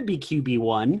should be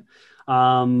QB1,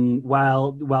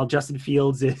 while Justin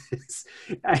Fields is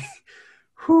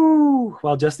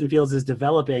while Justin Fields is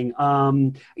developing.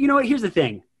 You know what? Here's the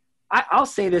thing. I'll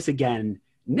say this again.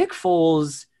 Nick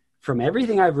Foles, from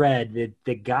everything I've read,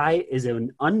 the guy is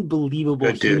an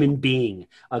unbelievable human being,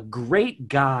 a great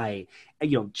guy,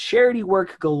 you know, charity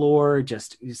work galore,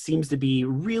 just seems to be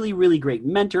really, really great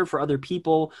mentor for other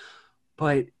people.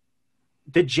 But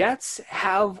the Jets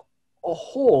have a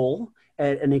hole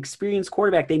at an experienced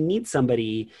quarterback. They need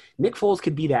somebody. Nick Foles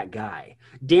could be that guy.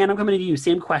 Dan, I'm coming to you.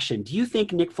 Same question. Do you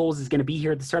think Nick Foles is going to be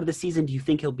here at the start of the season? Do you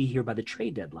think he'll be here by the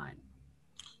trade deadline?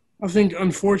 I think,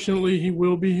 unfortunately, he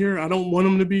will be here. I don't want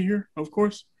him to be here, of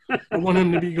course. I want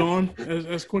him to be gone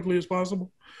as quickly as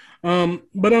possible.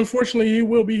 But unfortunately, he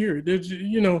will be here. There's,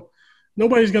 you know,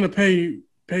 nobody's going to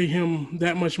pay him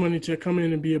that much money to come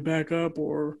in and be a backup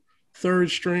or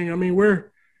third string. I mean,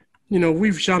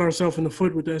 we've shot ourselves in the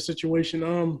foot with that situation.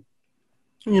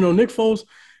 You know, Nick Foles,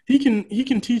 he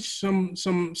can teach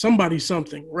somebody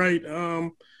something,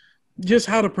 right? Just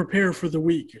how to prepare for the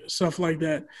week, stuff like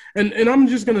that. And I'm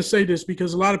just going to say this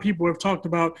because a lot of people have talked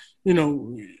about, you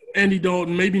know, Andy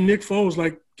Dalton, maybe Nick Foles,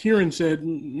 like Kieran said,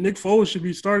 Nick Foles should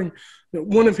be starting.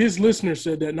 One of his listeners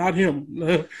said that, not him.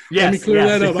 Let me clear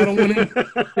that up. I don't want him.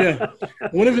 Yeah.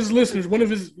 One of his listeners,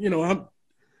 you know,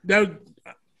 that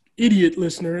idiot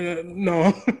listener.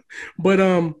 No. But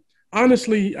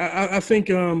honestly, I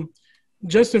think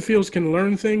Justin Fields can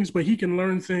learn things, but he can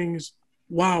learn things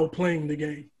while playing the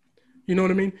game. You know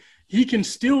what I mean? He can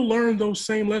still learn those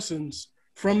same lessons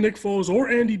from Nick Foles or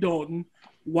Andy Dalton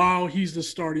while he's the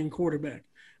starting quarterback.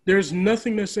 There's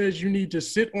nothing that says you need to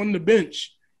sit on the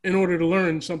bench in order to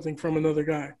learn something from another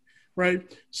guy, right?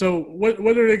 So what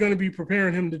are they going to be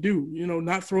preparing him to do? You know,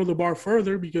 not throw the bar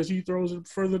further because he throws it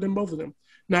further than both of them.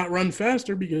 Not run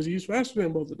faster because he's faster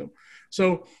than both of them.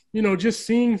 So, you know, just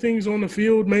seeing things on the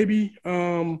field, maybe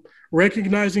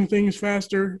recognizing things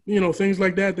faster, you know, things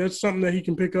like that. That's something that he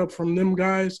can pick up from them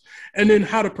guys. And then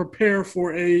how to prepare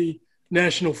for a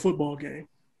national football game.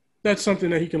 That's something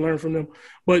that he can learn from them.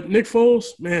 But Nick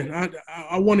Foles, man,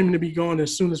 I want him to be gone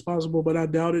as soon as possible, but I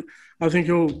doubt it. I think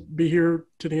he'll be here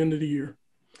to the end of the year.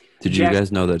 Did you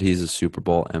guys know that he's a Super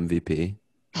Bowl MVP?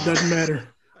 Doesn't matter.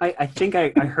 I think I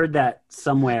heard that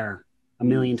somewhere a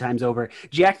million times over.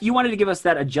 Jack, you wanted to give us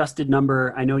that adjusted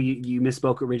number. I know you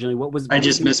misspoke originally. What was? I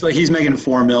just misspoke. He's making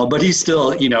 $4 million, but he's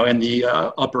still, you know, in the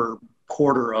upper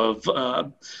quarter of,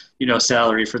 you know,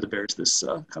 salary for the Bears this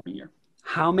coming year.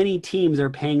 How many teams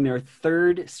are paying their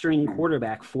third string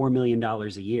quarterback $4 million a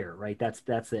year? Right. That's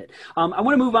it. I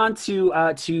want to move on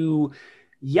to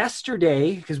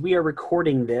yesterday, because we are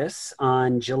recording this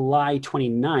on July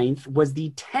 29th, was the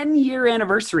 10-year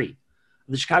anniversary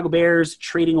of the Chicago Bears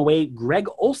trading away Greg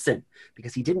Olsen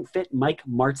because he didn't fit Mike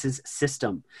Martz's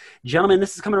system. Gentlemen,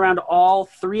 this is coming around to all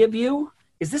three of you.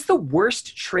 is this the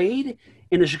worst trade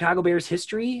in the Chicago Bears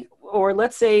history? Or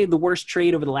let's say the worst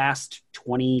trade over the last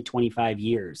 20, 25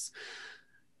 years.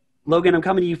 Logan, I'm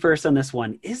coming to you first on this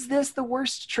one. Is this the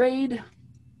worst trade?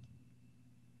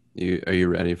 Are you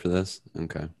ready for this?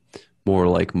 Okay. More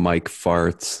like Mike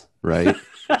farts, right?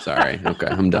 Sorry. Okay,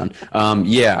 I'm done.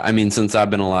 Yeah, I mean, since I've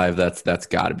been alive, that's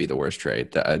got to be the worst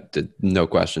trade. No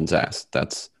questions asked.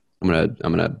 I'm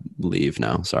gonna leave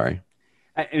now. Sorry.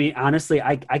 I mean, honestly,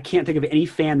 I can't think of any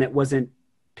fan that wasn't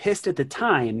pissed at the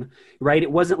time, right?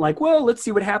 It wasn't like, well, let's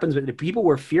see what happens. But people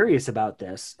were furious about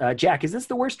this. Jack, is this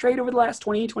the worst trade over the last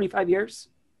 20, 25 years?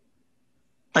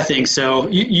 I think so.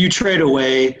 You trade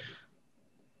away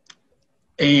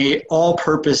a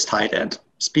all-purpose tight end,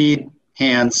 speed,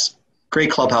 hands,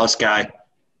 great clubhouse guy,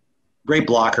 great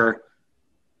blocker.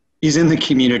 He's in the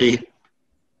community.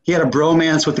 He had a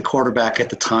bromance with the quarterback at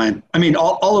the time. I mean,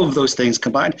 all of those things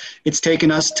combined. It's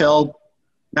taken us till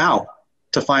now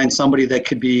to find somebody that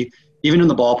could be even in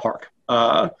the ballpark.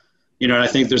 And I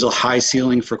think there's a high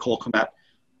ceiling for Cole Kmet.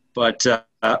 But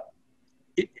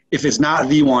if it's not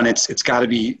the one, it's got to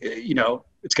be,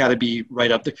 it's got to be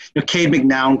right up there. Cade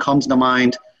McNown comes to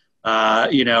mind,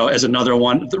 as another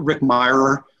one. Rick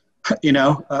Mirer,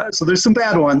 so there's some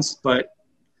bad ones, but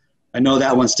I know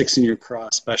that one sticks in your craw,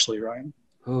 especially Ryan.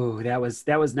 Oh, that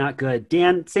was not good.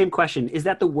 Dan, same question. Is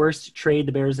that the worst trade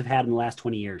the Bears have had in the last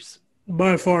 20 years?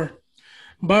 By far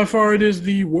it is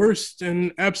the worst,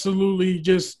 and absolutely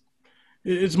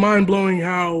it's mind blowing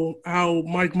how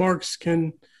Mike Marks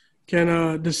can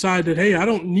decide that, hey, I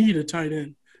don't need a tight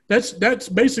end. That's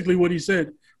basically what he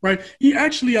said, right? He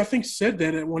actually, I think, said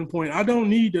that at one point. I don't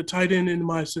need a tight end in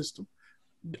my system.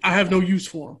 I have no use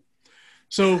for him.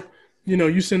 So,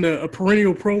 you send a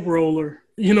perennial Pro Bowler,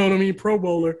 Pro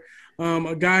Bowler,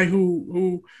 a guy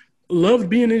who loved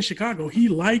being in Chicago. He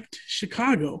liked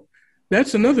Chicago.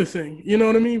 That's another thing. You know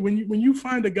what I mean? When you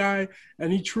find a guy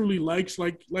and he truly likes,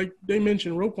 like they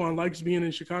mentioned, Roquan likes being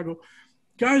in Chicago.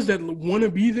 Guys that want to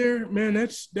be there, man,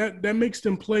 that makes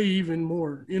them play even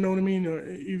more. You know what I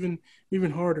mean?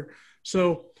 Even harder.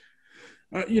 So,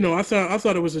 I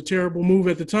thought it was a terrible move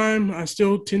at the time. I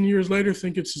still, 10 years later,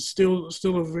 think it's still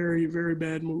a very, very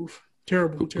bad move.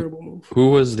 Terrible move. Who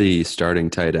was the starting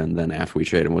tight end then after we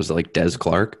traded him? Was it like Des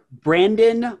Clark?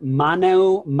 Brandon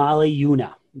Mano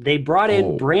Maliuna. They brought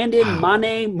in Brandon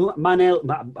Brandon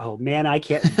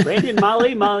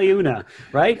Maliuna,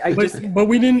 right? But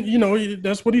we didn't,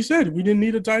 that's what he said. We didn't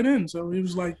need a tight end. So he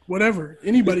was like, whatever.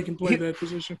 Anybody can play that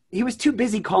position. He was too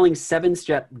busy calling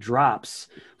 7-step drops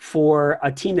for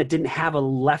a team that didn't have a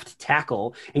left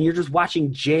tackle. And you're just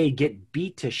watching Jay get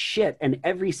beat to shit in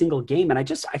every single game. And I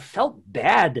felt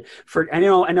bad for, I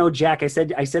know, Jack, I said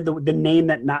the name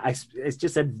that I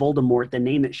just said Voldemort, the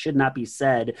name that should not be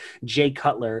said, Jay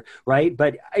Cutler, right?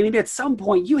 But I mean, at some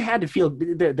point you had to feel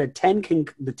the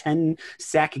 10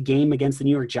 sack game against the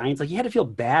New York Giants. Like, you had to feel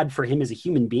bad for him as a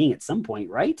human being at some point,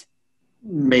 right?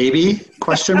 Maybe ?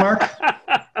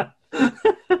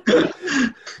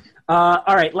 All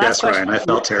right. Last question. Ryan, I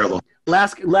felt terrible.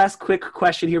 Last quick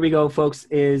question. Here we go, folks.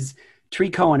 Is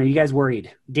Tarik Cohen? Are you guys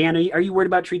worried? Dan, are you worried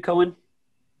about Tarik Cohen?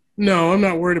 No, I'm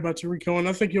not worried about Tarik Cohen.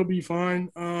 I think he'll be fine.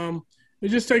 It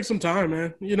just takes some time,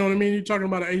 man. You know what I mean? You're talking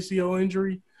about an ACL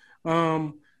injury,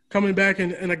 coming back,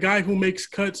 and a guy who makes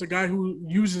cuts, a guy who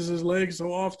uses his legs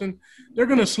so often, they're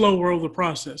going to slow roll the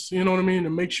process. You know what I mean? To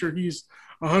make sure he's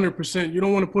 100%. You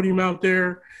don't want to put him out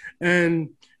there and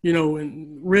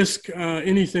risk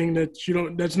anything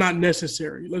that's not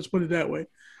necessary. Let's put it that way.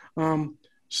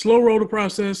 Slow roll the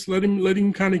process. Let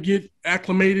him kind of get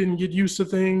acclimated and get used to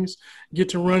things, get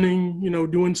to running,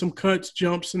 doing some cuts,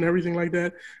 jumps, and everything like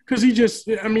that. Because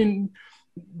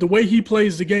the way he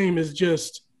plays the game is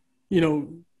just,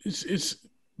 it's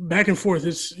back and forth.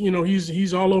 It's,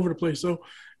 he's all over the place. So,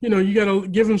 you got to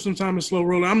give him some time to slow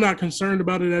roll. I'm not concerned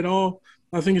about it at all.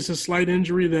 I think it's a slight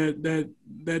injury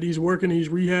that he's working, he's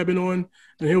rehabbing on,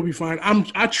 and he'll be fine.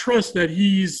 I trust that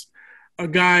he's a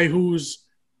guy who's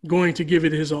going to give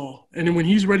it his all. And then when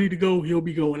he's ready to go, he'll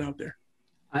be going out there.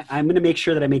 I'm going to make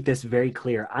sure that I make this very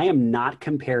clear. I am not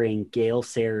comparing Gale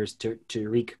Sayers to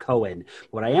Tarik Cohen.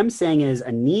 What I am saying is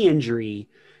a knee injury,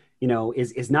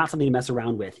 is not something to mess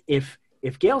around with. If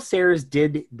Gale Sayers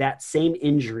did that same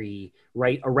injury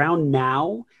right around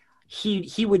now,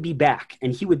 he would be back,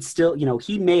 and he would still,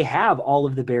 he may have all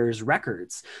of the Bears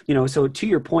records, so to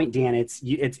your point, Dan, it's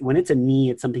when it's a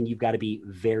knee, it's something you've got to be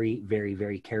very, very,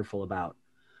 very careful about.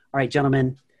 All right,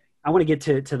 gentlemen, I want to get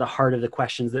to the heart of the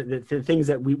questions, the things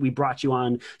that we brought you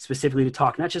on specifically to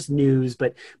talk, not just news,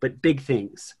 but big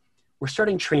things. We're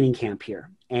starting training camp here,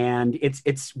 and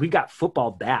we've got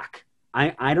football back.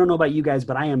 I don't know about you guys,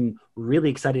 but I am really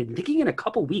excited. I'm thinking in a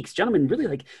couple weeks, gentlemen, really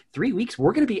like 3 weeks,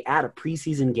 we're going to be at a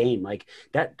preseason game like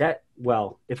that.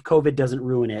 Well, if COVID doesn't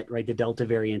ruin it, right? The Delta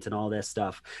variant and all this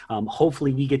stuff.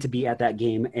 Hopefully we get to be at that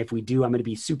game. If we do, I'm going to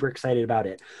be super excited about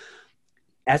it.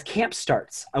 As camp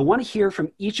starts, I want to hear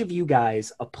from each of you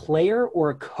guys a player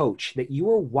or a coach that you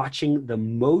are watching the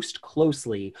most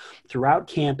closely throughout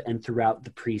camp and throughout the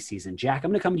preseason. Jack,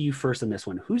 I'm going to come to you first on this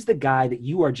one. Who's the guy that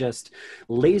you are just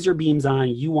laser beams on?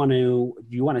 You want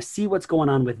to see what's going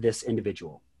on with this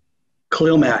individual?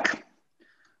 Khalil Mack.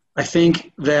 I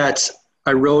think that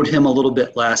I rode him a little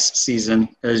bit last season,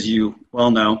 as you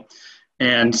well know,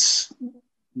 and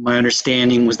my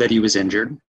understanding was that he was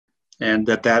injured and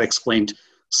that explained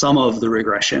some of the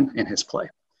regression in his play.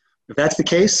 If that's the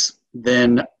case,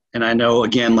 then, and I know,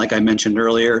 again, like I mentioned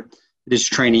earlier, it is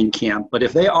training camp, but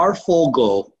if they are full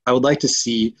go, I would like to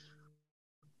see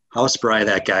how spry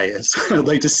that guy is. I'd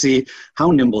like to see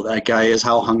how nimble that guy is,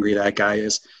 how hungry that guy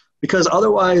is. Because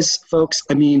otherwise, folks,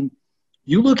 I mean,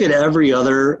 you look at every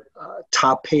other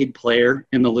top paid player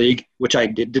in the league, which I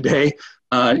did today,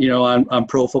 on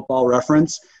Pro Football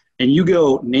Reference, and you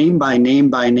go name by name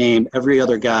by name, every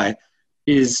other guy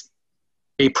is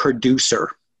a producer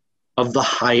of the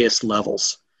highest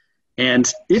levels. And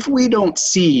if we don't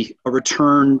see a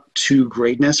return to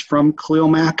greatness from Khalil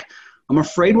Mack, I'm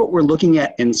afraid what we're looking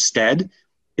at instead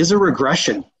is a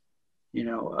regression.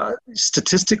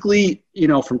 Statistically,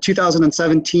 from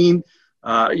 2017,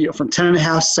 from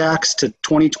 10.5 sacks to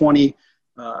 2020,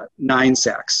 9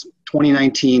 sacks,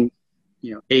 2019,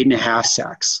 8.5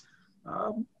 sacks.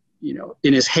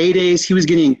 In his heydays, he was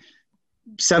getting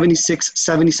 76,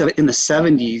 77 in the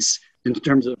 70s in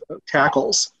terms of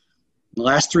tackles. In the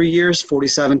last 3 years,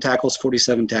 47 tackles, 50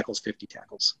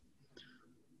 tackles.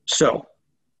 So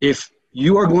if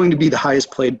you are going to be the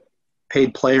highest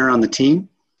paid player on the team,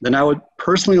 then I would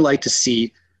personally like to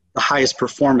see the highest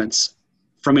performance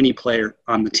from any player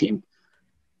on the team.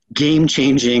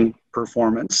 Game-changing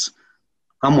performance.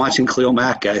 I'm watching Khalil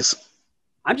Mack, guys.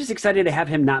 I'm just excited to have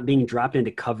him not being dropped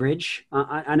into coverage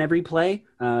on every play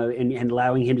and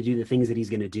allowing him to do the things that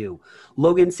he's going to do.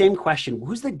 Logan, same question.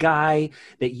 Who's the guy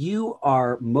that you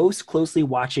are most closely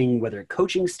watching, whether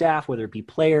coaching staff, whether it be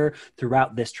player,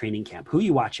 throughout this training camp? Who are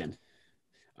you watching?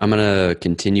 I'm going to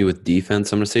continue with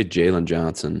defense. I'm going to say Jalen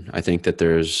Johnson. I think that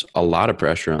there's a lot of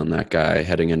pressure on that guy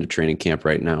heading into training camp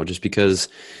right now just because,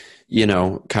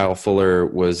 Kyle Fuller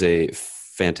was a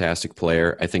fantastic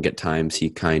player. I think at times he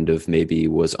kind of maybe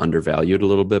was undervalued a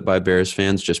little bit by Bears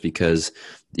fans just because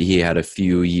he had a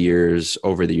few years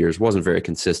over the years, wasn't very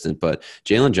consistent, but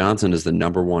Jalen Johnson is the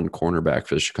number one cornerback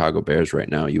for the Chicago Bears right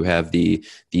now. You have the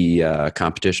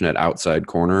competition at outside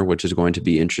corner, which is going to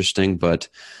be interesting, but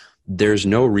there's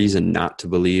no reason not to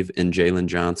believe in Jalen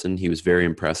Johnson. He was very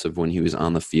impressive when he was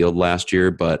on the field last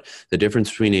year, but the difference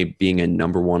between being a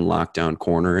number one lockdown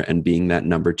corner and being that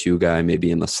number two guy, maybe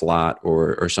in the slot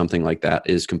or something like that,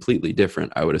 is completely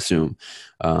different, I would assume.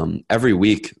 Every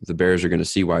week, the Bears are going to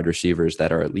see wide receivers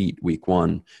that are elite. Week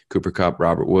 1, Cooper Kupp,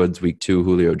 Robert Woods. Week 2,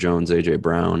 Julio Jones, A.J.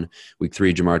 Brown. Week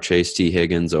 3, Jamar Chase, T.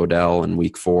 Higgins, Odell. And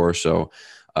Week 4, so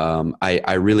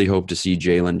I really hope to see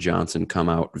Jalen Johnson come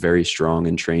out very strong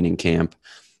in training camp.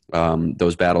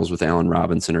 Those battles with Allen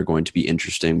Robinson are going to be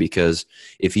interesting because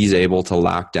if he's able to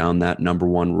lock down that number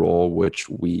one role, which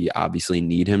we obviously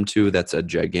need him to, that's a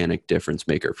gigantic difference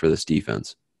maker for this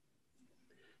defense.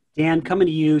 Dan, coming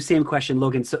to you, same question.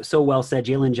 Logan, so well said.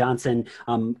 Jalen Johnson,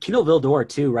 Kindle Vildor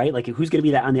too, right? Like, who's going to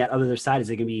be that on that other side? Is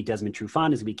it going to be Desmond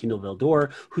Trufant? Is it going to be Kindle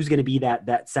Vildor? Who's going to be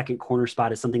that second corner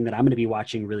spot is something that I'm going to be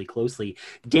watching really closely.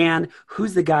 Dan,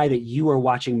 who's the guy that you are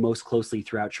watching most closely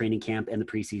throughout training camp and the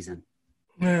preseason?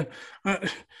 Man,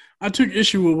 I took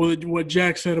issue with what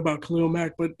Jack said about Khalil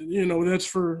Mack, but, that's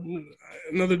for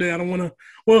another day. I don't want to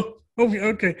 – well,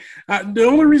 okay. The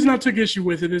only reason I took issue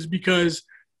with it is because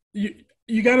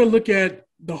you got to look at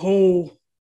the whole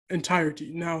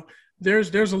entirety. Now,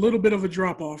 there's a little bit of a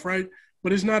drop-off, right?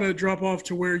 But it's not a drop-off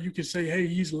to where you could say, hey,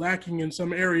 he's lacking in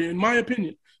some area, in my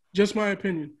opinion, just my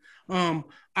opinion.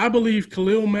 I believe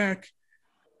Khalil Mack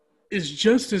is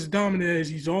just as dominant as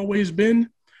he's always been,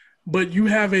 but you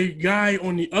have a guy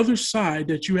on the other side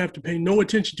that you have to pay no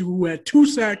attention to who had 2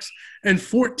 sacks and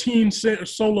 14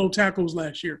 solo tackles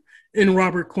last year in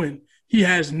Robert Quinn. He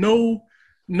has no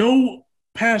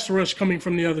pass rush coming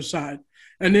from the other side.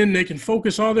 And then they can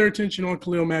focus all their attention on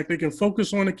Khalil Mack. They can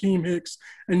focus on Akeem Hicks,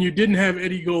 and you didn't have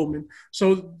Eddie Goldman.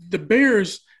 So the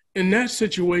Bears in that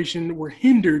situation were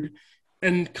hindered,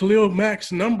 and Khalil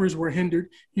Mack's numbers were hindered.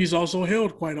 He's also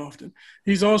held quite often.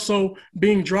 He's also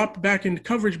being dropped back into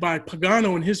coverage by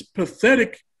Pagano and his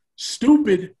pathetic,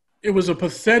 stupid it was a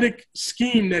pathetic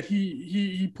scheme that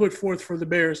he put forth for the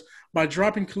Bears by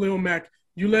dropping Khalil Mack.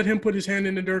 You let him put his hand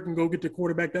in the dirt and go get the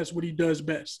quarterback. That's what he does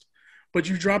best. But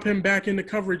you drop him back into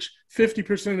coverage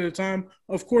 50% of the time,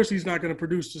 of course he's not going to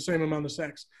produce the same amount of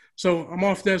sacks. So I'm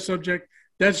off that subject.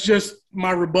 That's just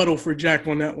my rebuttal for Jack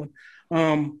on that one.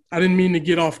 I didn't mean to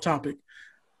get off topic.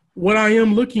 What I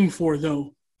am looking for,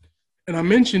 though, and I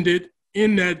mentioned it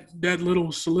in that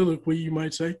little soliloquy, you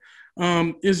might say,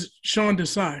 is Sean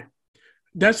Desai.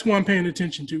 That's what I'm paying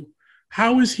attention to.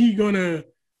 How is he going to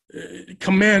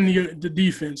command the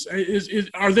defense?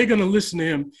 Are they going to listen to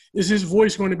him? Is his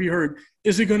voice going to be heard?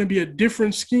 Is it going to be a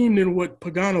different scheme than what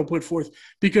Pagano put forth?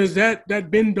 Because that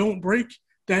bend don't break,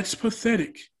 that's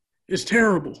pathetic. It's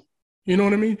terrible. You know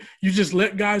what I mean? You just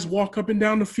let guys walk up and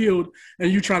down the field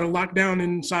and you try to lock down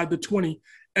inside the 20.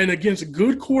 And against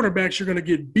good quarterbacks, you're going to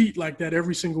get beat like that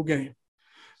every single game.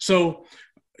 So,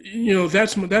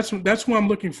 that's what I'm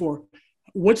looking for.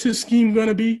 What's his scheme going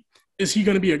to be? Is he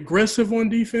going to be aggressive on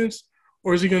defense,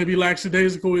 or is he going to be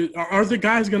lackadaisical? Are the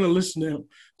guys going to listen to him?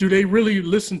 Do they really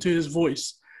listen to his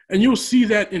voice? And you'll see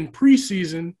that in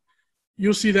preseason.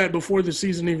 You'll see that before the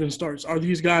season even starts. Are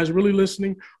these guys really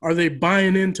listening? Are they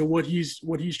buying into what he's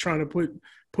trying to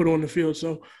put on the field?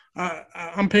 So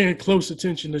I'm paying close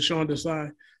attention to Sean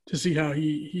Desai to see how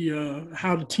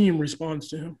how the team responds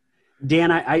to him.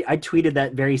 Dan, I tweeted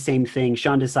that very same thing.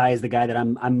 Sean Desai is the guy that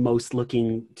I'm most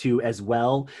looking to as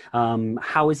well.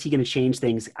 How is he going to change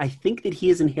things? I think that he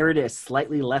has inherited a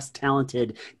slightly less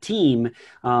talented team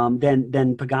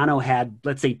than Pagano had,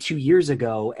 let's say, 2 years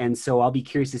ago. And so I'll be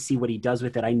curious to see what he does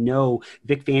with it. I know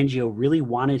Vic Fangio really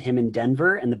wanted him in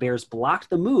Denver, and the Bears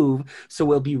blocked the move. So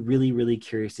we'll be really, really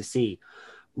curious to see.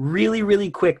 Really,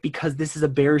 really quick, because this is a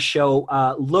Bears show.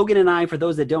 Logan and I, for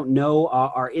those that don't know,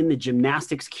 are in the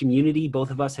gymnastics community.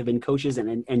 Both of us have been coaches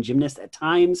and gymnasts at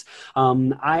times. I'm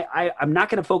not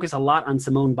going to focus a lot on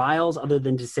Simone Biles other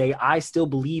than to say I still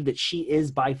believe that she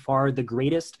is by far the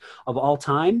greatest of all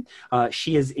time.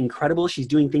 She is incredible. She's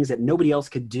doing things that nobody else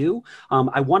could do.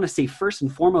 I want to say first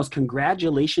and foremost,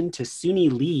 congratulations to Suni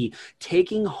Lee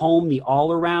taking home the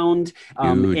all-around.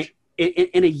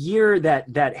 In a year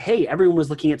that hey, everyone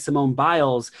was looking at Simone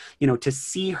Biles, to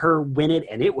see her win it,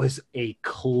 and it was a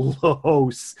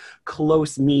close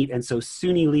meet. And so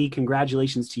Suni Lee,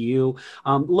 congratulations to you.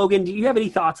 Logan, do you have any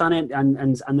thoughts on it,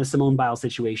 on the Simone Biles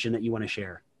situation that you want to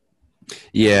share?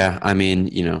 Yeah, I mean,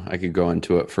 I could go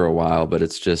into it for a while, but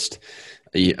it's just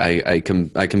I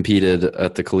competed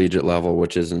at the collegiate level,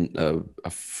 which isn't a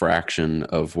fraction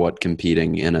of what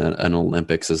competing in an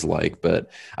Olympics is like. But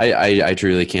I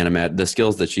truly can't imagine the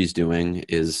skills that she's doing.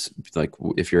 Is like,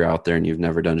 if you're out there and you've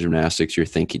never done gymnastics, you're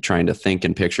trying to think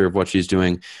and picture of what she's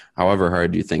doing. However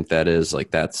hard you think that is,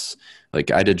 that's like,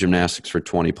 I did gymnastics for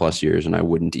 20 plus years and I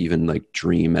wouldn't even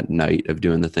dream at night of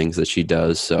doing the things that she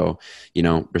does. So,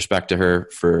 respect to her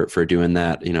for doing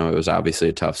that. It was obviously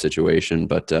a tough situation,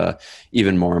 but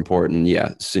even more important,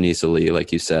 Sunisa Lee,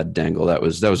 like you said, Dangle, that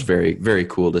was very, very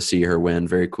cool to see her win.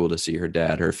 Very cool to see her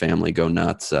dad, her family go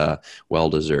nuts. Well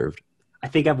deserved. I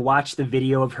think I've watched the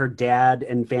video of her dad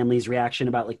and family's reaction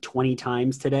about 20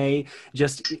 times today.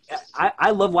 I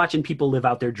love watching people live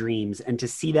out their dreams, and to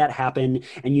see that happen,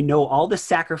 and all the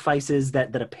sacrifices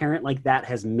that a parent like that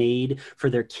has made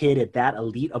for their kid at that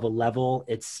elite of a level.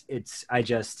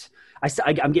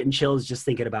 I'm getting chills just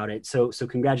thinking about it. So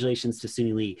congratulations to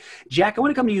Suni Lee. Jack, I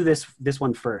want to come to you this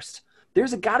one first.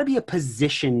 There's got to be a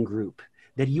position group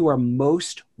that you are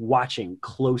most watching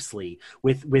closely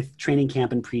with training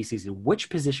camp and preseason. Which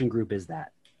position group is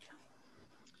that?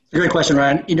 Great question,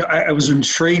 Ryan. I was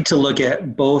intrigued to look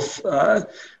at both the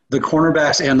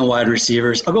cornerbacks and the wide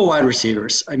receivers. I'll go wide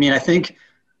receivers. I mean, I think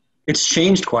it's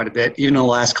changed quite a bit even in the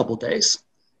last couple of days.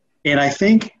 And I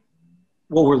think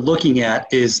what we're looking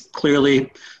at is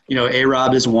clearly,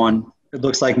 A-Rob is 1. It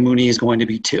looks like Mooney is going to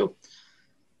be 2.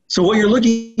 So what you're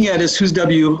looking at is who's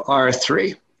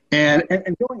WR3. And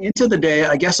going into the day,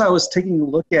 I guess I was taking a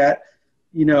look at,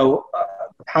 the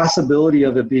possibility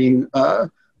of it being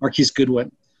Marquise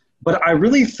Goodwin. But I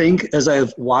really think, as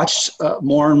I've watched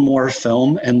more and more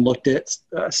film and looked at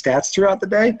stats throughout the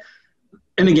day,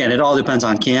 and again, it all depends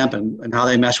on camp and how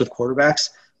they mesh with quarterbacks,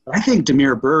 but I think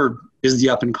Damiere Byrd is the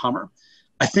up-and-comer.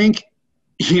 I think,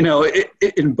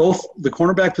 in both the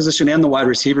cornerback position and the wide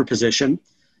receiver position,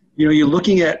 you're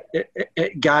looking at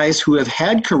guys who have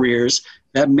had careers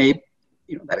that may,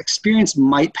 that experience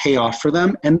might pay off for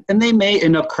them, and they may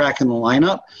end up cracking the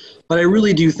lineup. But I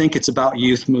really do think it's about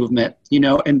youth movement,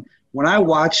 and when I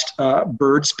watched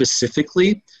Byrd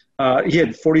specifically, he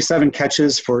had 47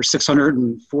 catches for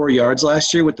 604 yards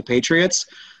last year with the Patriots.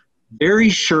 very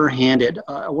sure-handed.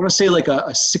 I want to say like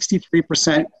a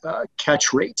 63%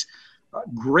 catch rate.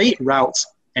 Great routes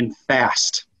and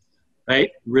fast,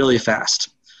 right? Really fast.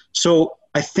 So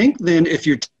I think then if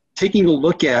you're taking a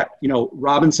look at,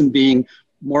 Robinson being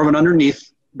more of an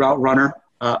underneath route runner,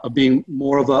 being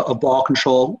more of a ball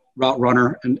control route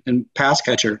runner and pass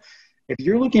catcher, if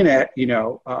you're looking at,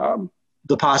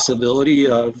 the possibility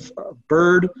of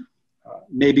Bird,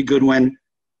 maybe Goodwin,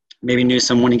 maybe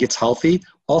Newsome when he gets healthy,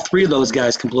 all three of those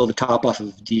guys can blow the top off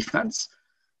of defense.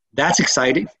 That's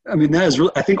exciting. I mean, that is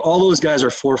really, I think all those guys are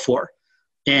 4-4,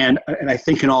 and I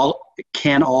think can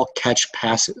all catch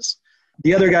passes.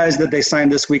 The other guys that they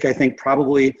signed this week, I think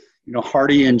probably,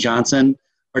 Hardy and Johnson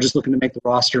are just looking to make the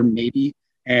roster maybe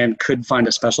and could find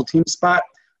a special team spot.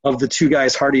 Of the two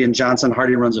guys, Hardy and Johnson,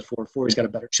 Hardy runs a 4-4. He's got a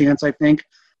better chance, I think.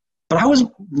 But I was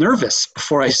nervous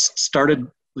before I started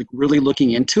really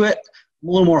looking into it. I'm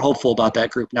a little more hopeful about that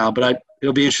group now, but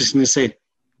it'll be interesting to see.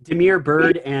 Damiere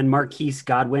Byrd and Marquise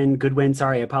Goodwin.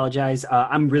 Sorry, I apologize.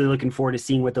 I'm really looking forward to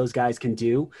seeing what those guys can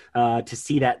do to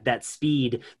see that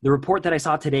speed. The report that I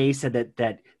saw today said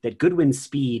that Goodwin's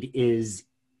speed is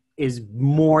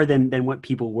more than what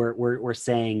people were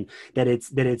saying, that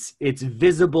it's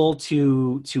visible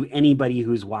to anybody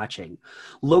who's watching.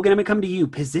 Logan, I'm gonna come to you.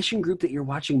 Position group that you're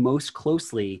watching most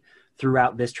closely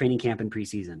throughout this training camp and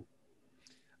preseason.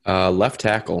 Left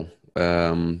tackle.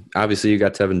 Obviously you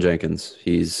got Tevin Jenkins.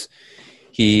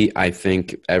 I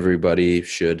think everybody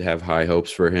should have high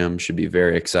hopes for him, should be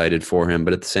very excited for him.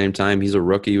 But at the same time, he's a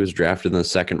rookie. He was drafted in the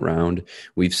second round.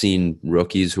 We've seen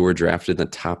rookies who were drafted in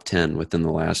the top 10 within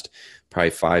the last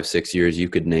probably 5-6 years. You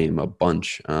could name a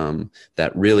bunch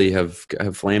that really have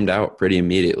flamed out pretty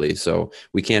immediately. So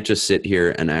we can't just sit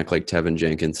here and act like Tevin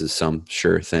Jenkins is some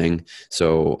sure thing.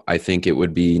 So I think it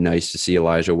would be nice to see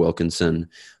Elijah Wilkinson,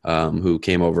 who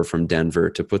came over from Denver,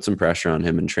 to put some pressure on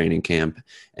him in training camp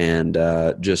and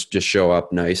just show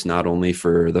up nice, not only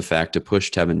for the fact to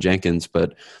push Tevin Jenkins,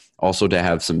 but also to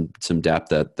have some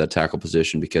depth at the tackle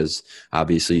position, because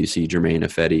obviously you see Jermaine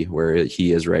Ifedi where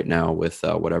he is right now with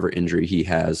whatever injury he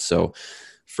has. So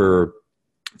for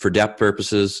depth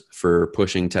purposes, for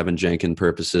pushing Tevin Jenkins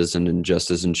purposes, and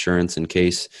just as insurance in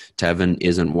case Tevin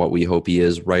isn't what we hope he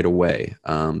is right away.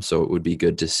 So it would be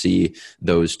good to see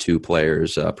those two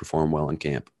players perform well in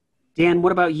camp. Dan,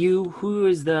 what about you? Who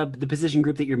is the position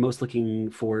group that you're most looking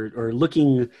for or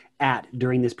looking at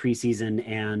during this preseason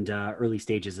and early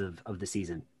stages of the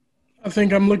season? I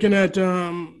think I'm looking at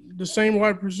the same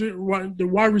wide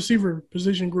receiver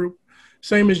position group,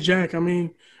 same as Jack. I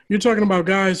mean, you're talking about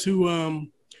guys who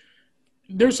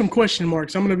there's some question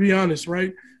marks. I'm going to be honest,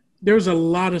 right? There's a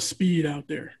lot of speed out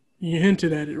there. You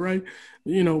hinted at it, right?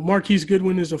 Marquise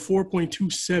Goodwin is a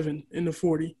 4.27 in the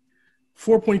 40.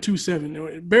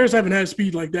 4.27. Bears haven't had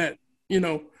speed like that,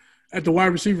 at the wide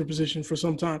receiver position for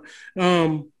some time.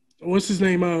 What's his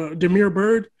name? Damiere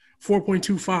Byrd,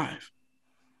 4.25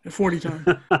 at 40 times.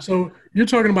 So you're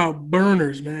talking about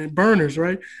burners, man. Burners,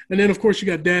 right? And then, of course, you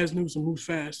got Daz Newsome, who's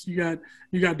fast. You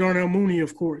got Darnell Mooney,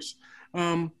 of course.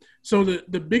 So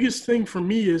the biggest thing for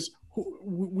me is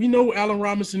we know Allen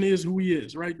Robinson is who he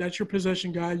is, right? That's your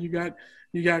possession guy. You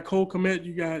got Cole Kmet.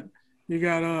 You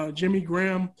got Jimmy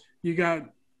Graham. You got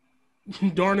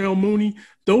Darnell Mooney.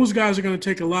 Those guys are going to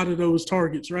take a lot of those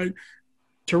targets, right?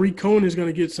 Tariq Cohen is going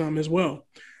to get some as well.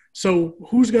 So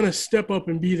who's going to step up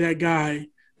and be that guy,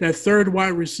 that third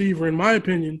wide receiver, in my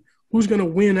opinion, who's going to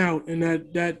win out in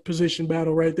that position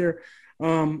battle right there?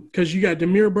 Because you got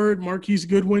Damiere Byrd, Marquise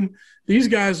Goodwin. These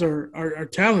guys are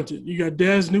talented. You got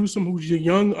Daz Newsome, who's a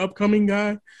young upcoming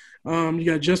guy. You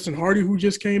got Justin Hardy, who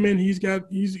just came in.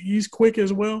 He's quick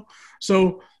as well.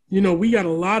 So we got a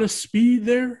lot of speed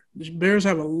there. The Bears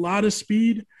have a lot of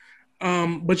speed,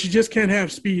 but you just can't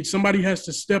have speed. Somebody has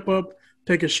to step up,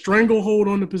 take a stranglehold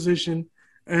on the position,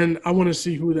 and I want to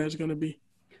see who that's going to be.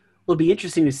 What'll be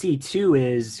interesting to see, too,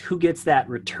 is who gets that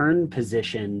return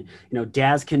position.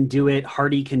 Daz can do it,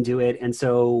 Hardy can do it, and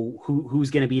so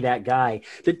who's going to be that guy?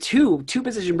 The two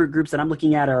position groups that I'm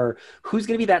looking at are who's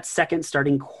going to be that second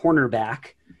starting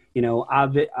cornerback,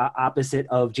 opposite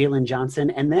of Jalen Johnson,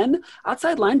 and then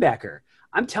outside linebacker.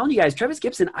 I'm telling you guys, Travis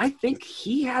Gibson, I think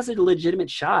he has a legitimate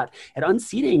shot at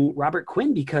unseating Robert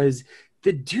Quinn because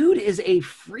the dude is a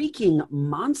freaking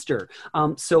monster.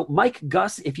 So Mike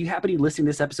Gus, if you happen to be listening to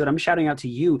this episode, I'm shouting out to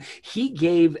you. He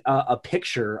gave a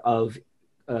picture of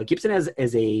Gibson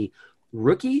as a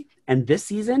rookie, and this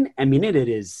season, I mean,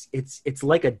 it's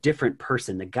like a different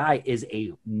person. The guy is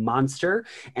a monster,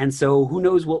 and so who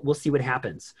knows? We'll see what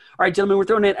happens. All right, gentlemen, we're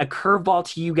throwing in a curveball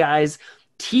to you guys.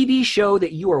 TV show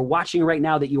that you are watching right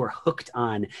now that you are hooked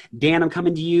on. Dan, I'm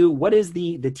coming to you. What is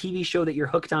the TV show that you're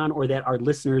hooked on, or that our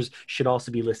listeners should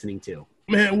also be listening to?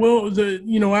 Man, well,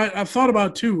 I thought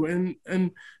about two,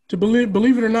 and to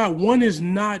believe it or not, one is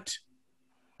not,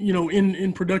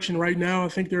 in production right now. I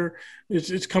think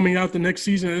it's coming out the next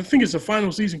season. I think it's the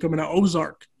final season coming out.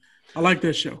 Ozark. I like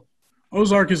that show.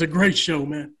 Ozark is a great show,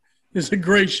 man. It's a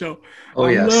great show.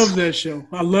 I love that show.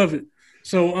 I love it.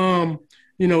 So,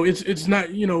 it's not,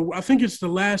 I think it's the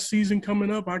last season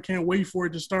coming up. I can't wait for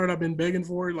it to start. I've been begging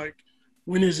for it. Like,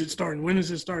 when is it starting? When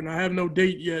is it starting? I have no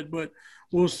date yet, but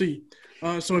we'll see.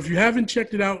 So if you haven't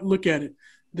checked it out, look at it.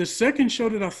 The second show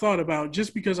that I thought about,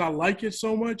 just because I like it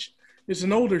so much, it's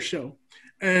an older show.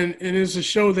 And it's a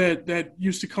show that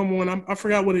used to come on. I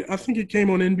forgot I think it came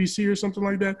on NBC or something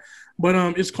like that. But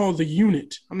it's called The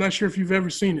Unit. I'm not sure if you've ever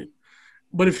seen it.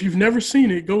 But if you've never seen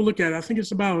it, go look at it. I think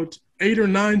it's about 8 or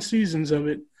 9 seasons of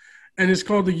it. And it's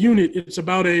called The Unit. It's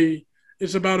about a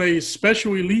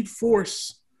special elite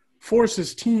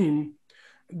forces team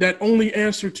that only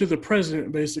answer to the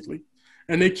president, basically.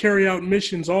 And they carry out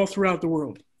missions all throughout the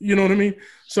world. You know what I mean?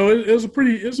 So it's a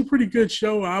pretty good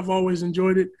show. I've always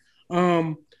enjoyed it.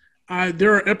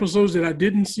 There are episodes that I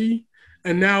didn't see,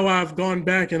 and now I've gone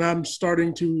back and I'm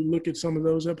starting to look at some of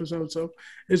those episodes. So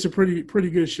it's a pretty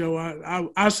good show.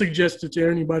 I suggest it to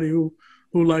anybody who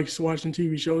likes watching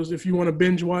TV shows. If you want to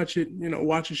binge watch it,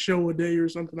 watch a show a day or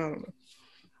something. I don't know.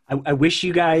 I wish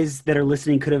you guys that are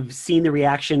listening could have seen the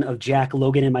reaction of Jack,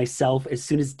 Logan, and myself as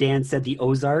soon as Dan said the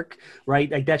Ozark, right?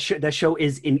 Like that show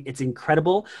it's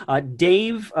incredible.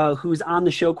 Dave, who's on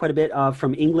the show quite a bit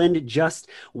from England, just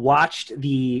watched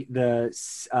the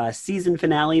season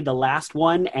finale, the last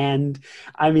one, and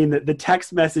I mean the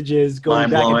text messages going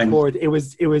back and forth. It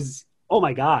was oh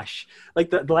my gosh! Like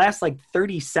the last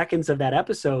 30 seconds of that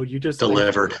episode, you just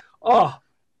delivered. Oh,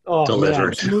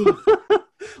 delivered.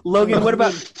 Logan, what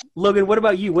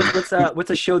about you? What's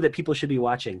a show that people should be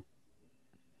watching?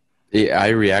 Yeah, I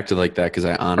reacted like that because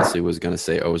I honestly was going to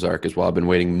say Ozark as well. I've been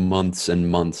waiting months and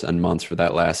months and months for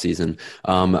that last season.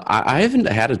 I haven't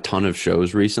had a ton of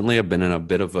shows recently. I've been in a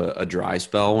bit of a dry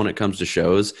spell when it comes to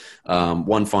shows.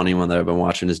 One funny one that I've been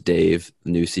watching is Dave.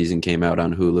 The new season came out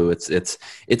on Hulu.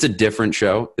 It's a different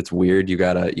show. It's weird. You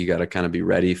gotta kind of be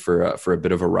ready for a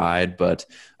bit of a ride, but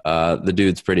the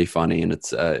dude's pretty funny, and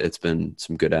it's been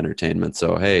some good entertainment.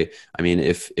 So hey, I mean,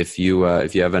 if you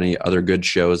have any other good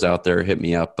shows out there, hit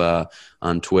me up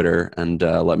on Twitter and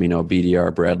let me know.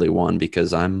 BDR Bradley 1,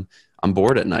 because I'm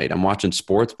bored at night. I'm watching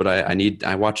sports, but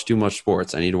I watch too much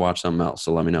sports. I need to watch something else.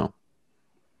 So let me know.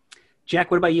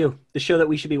 Jack, what about you? The show that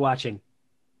we should be watching?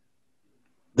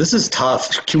 This is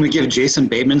tough. Can we give Jason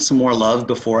Bateman some more love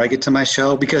before I get to my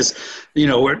show? Because,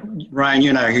 Ryan, you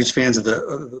and I are huge fans of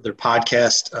their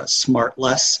podcast, Smart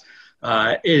Less.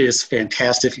 It is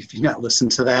fantastic. If you've not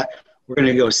listened to that, we're going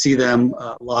to go see them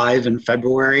live in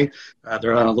February.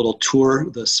 They're on a little tour,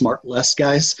 the Smart Less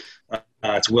guys.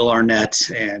 It's Will Arnett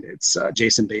and it's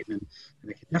Jason Bateman.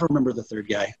 And I can never remember the third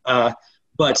guy.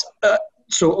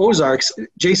 So Ozarks,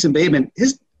 Jason Bateman,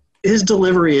 his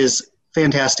delivery is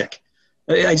fantastic.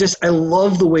 I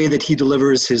love the way that he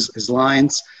delivers his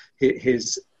lines,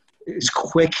 his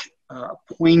quick,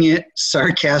 poignant,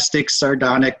 sarcastic,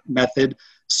 sardonic method.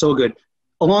 So good.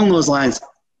 Along those lines,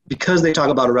 because they talk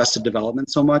about Arrested Development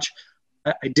so much,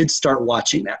 I did start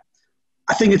watching that.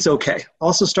 I think it's okay.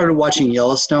 Also started watching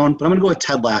Yellowstone, but I'm going to go with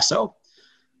Ted Lasso.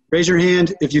 Raise your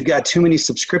hand if you've got too many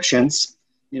subscriptions.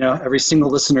 Every single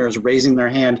listener is raising their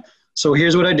hand. So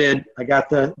here's what I did. I got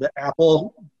the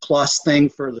Apple Plus thing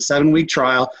for the 7-week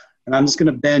trial, and I'm just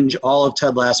going to binge all of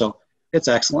Ted Lasso. It's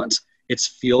excellent. It's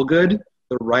feel good.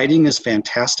 The writing is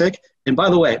fantastic. And by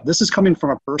the way, this is coming from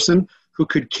a person who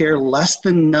could care less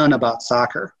than none about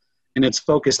soccer, and it's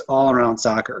focused all around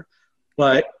soccer.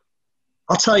 But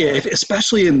I'll tell you,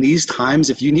 especially in these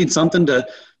times, if you need something to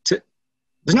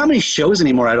there's not many shows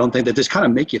anymore, I don't think, that just kind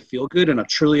of make you feel good in a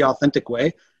truly authentic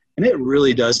way. And it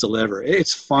really does deliver.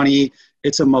 It's funny.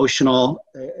 It's emotional.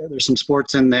 There's some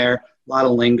sports in there, a lot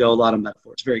of lingo, a lot of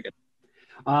metaphors. Very good.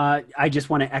 I just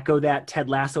want to echo that. Ted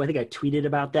Lasso, I think I tweeted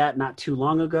about that not too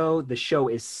long ago. The show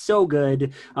is so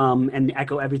good, and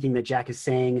echo everything that Jack is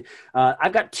saying.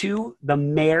 I've got 2, The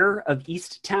Mayor of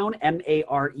Easttown,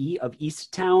 M-A-R-E of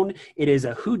Easttown. It is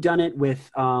a whodunit with,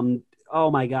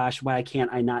 oh my gosh, why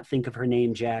can't I not think of her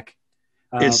name, Jack?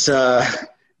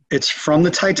 It's from the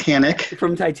Titanic.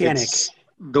 From Titanic. It's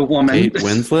the woman. Kate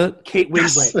Winslet? Kate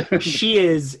Winslet. Yes. She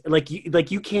is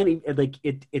you can't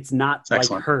it's not like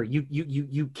her.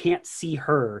 You can't see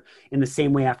her in the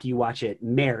same way after you watch it.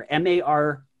 Mare,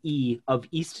 M-A-R-E E of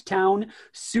Easttown.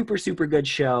 Super, super good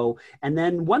show. And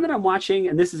then one that I'm watching,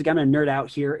 and this is going to nerd out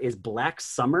here, is Black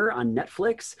Summer on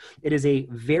Netflix. It is a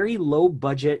very low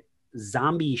budget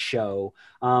zombie show,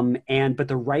 but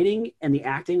the writing and the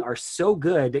acting are so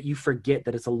good that you forget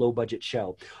that it's a low budget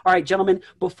show. All right, gentlemen,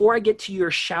 before I get to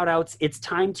your shout outs, it's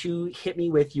time to hit me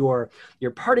with your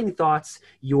parting thoughts,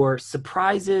 your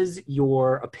surprises,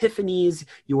 your epiphanies,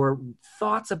 your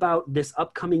thoughts about this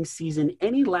upcoming season.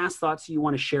 Any last thoughts you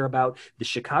want to share about the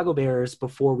Chicago Bears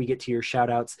before we get to your shout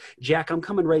outs? Jack, I'm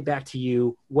coming right back to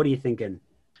you. What are you thinking?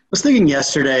 I was thinking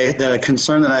yesterday that a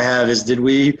concern that I have is, did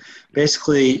we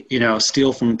basically,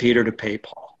 steal from Peter to pay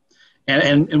Paul?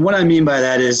 And what I mean by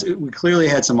that is we clearly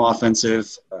had some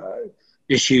offensive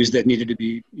issues that needed to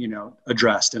be,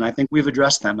 addressed. And I think we've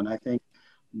addressed them. And I think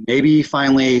maybe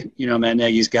finally, Matt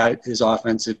Nagy's got his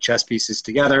offensive chess pieces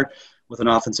together with an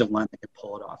offensive line that can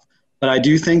pull it off. But I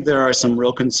do think there are some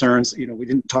real concerns. We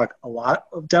didn't talk a lot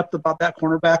of depth about that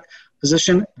cornerback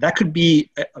position. That could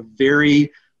be a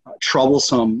very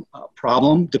troublesome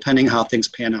problem depending how things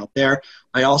pan out there.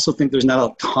 I also think there's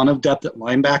not a ton of depth at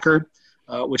linebacker,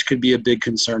 which could be a big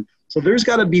concern. So there's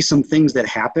got to be some things that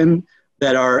happen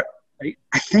that are,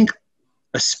 I think,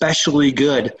 especially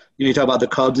good. You talk about the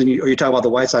Cubs or you talk about the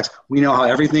White Sox. We know how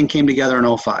everything came together in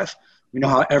 2005. We know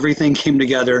how everything came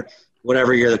together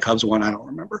whatever year the Cubs won. I don't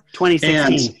remember.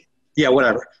 2016. Yeah,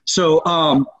 whatever. So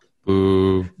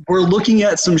we're looking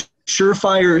at some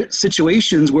surefire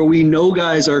situations where we know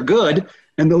guys are good,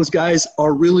 and those guys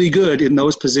are really good in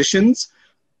those positions,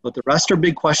 but the rest are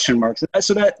big question marks.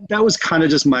 So that was kind of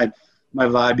just my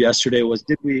vibe yesterday was,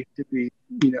 did we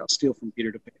steal from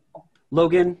Peter to pay Paul?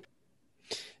 Logan?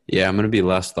 Yeah, I'm going to be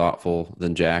less thoughtful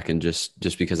than Jack, and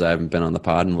just because I haven't been on the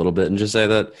pod in a little bit, and just say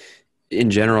that in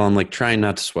general, I'm trying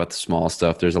not to sweat the small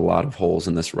stuff. There's a lot of holes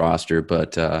in this roster,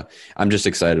 but I'm just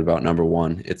excited about number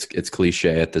one. It's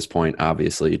cliche at this point,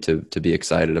 obviously, to be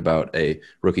excited about a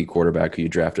rookie quarterback who you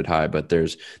drafted high, but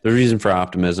there's reason for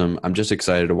optimism. I'm just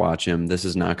excited to watch him. This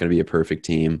is not going to be a perfect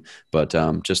team, but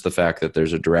just the fact that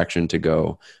there's a direction to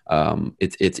go,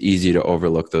 it's easy to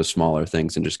overlook those smaller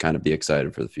things and just kind of be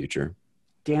excited for the future.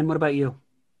 Dan, what about you?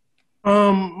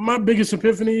 My biggest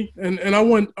epiphany, and I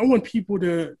want people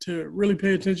to really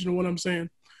pay attention to what I'm saying.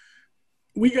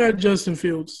 We got Justin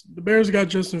Fields. The Bears got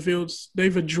Justin Fields.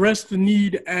 They've addressed the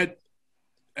need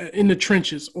in the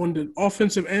trenches on the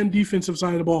offensive and defensive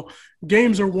side of the ball.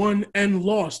 Games are won and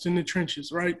lost in the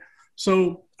trenches, right?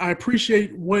 So I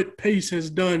appreciate what Pace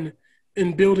has done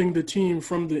in building the team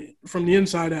from the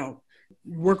inside out.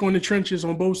 Work on the trenches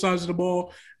on both sides of the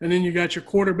ball, and then you got your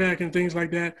quarterback and things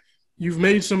like that. You've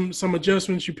made some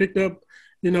adjustments. You picked up,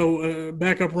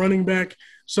 backup running back.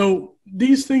 So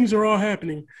these things are all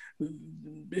happening.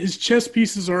 His chess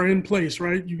pieces are in place,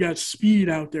 right? You got speed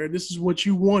out there. This is what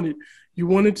you wanted. You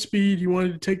wanted speed. You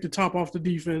wanted to take the top off the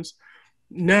defense.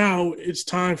 Now it's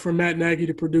time for Matt Nagy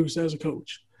to produce as a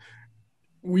coach.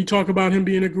 We talk about him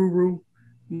being a guru.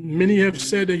 Many have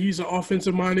said that he's an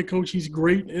offensive-minded coach. He's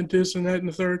great at this and that and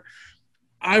the third.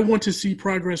 I want to see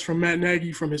progress from Matt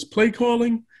Nagy from his play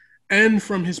calling and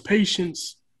from his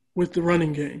patience with the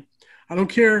running game. I don't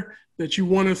care that you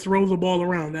want to throw the ball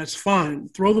around. That's fine.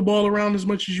 Throw the ball around as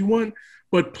much as you want,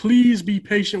 but please be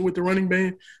patient with the running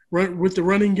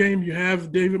game. You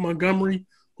have David Montgomery,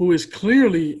 who is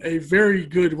clearly a very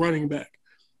good running back.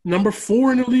 Number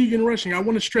 4 in the league in rushing. I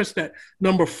want to stress that.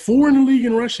 Number 4 in the league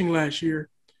in rushing last year,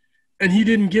 and he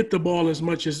didn't get the ball as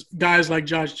much as guys like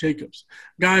Josh Jacobs,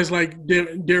 guys like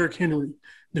Derrick Henry,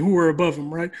 who were above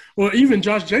him, right? Well, even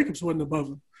Josh Jacobs wasn't above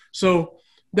him. So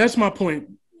that's my point.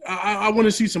 I want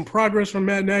to see some progress from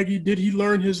Matt Nagy. Did he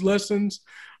learn his lessons?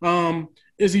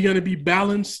 Is he going to be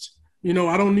balanced? I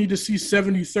don't need to see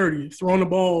 70-30, throwing the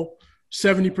ball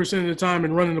 70% of the time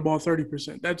and running the ball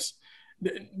 30%.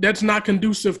 That's not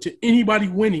conducive to anybody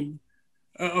winning,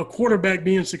 a quarterback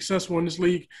being successful in this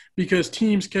league, because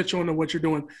teams catch on to what you're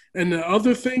doing. And the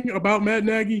other thing about Matt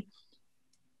Nagy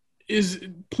is,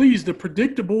 please, the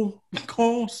predictable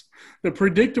calls, the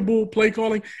predictable play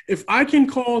calling. If I can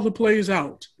call the plays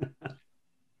out,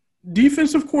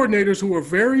 defensive coordinators who are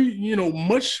very,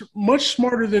 much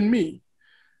smarter than me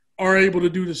are able to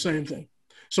do the same thing.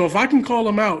 So if I can call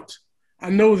them out, I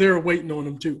know they're waiting on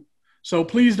them too. So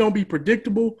please don't be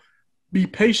predictable. Be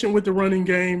patient with the running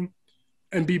game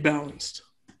and be balanced.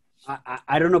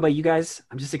 I don't know about you guys.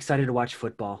 I'm just excited to watch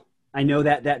football. I know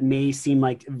that may seem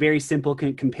like very simple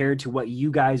compared to what you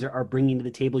guys are bringing to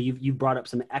the table. You've brought up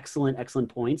some excellent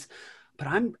points, but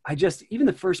I just, even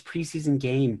the first preseason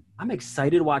game, I'm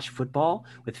excited to watch football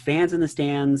with fans in the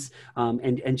stands,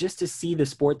 and just to see the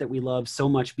sport that we love so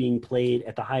much being played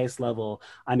at the highest level.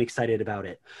 I'm excited about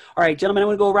it. All right, gentlemen, I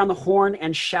want to go around the horn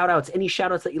and shout outs. Any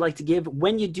shout outs that you'd like to give?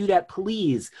 When you do that,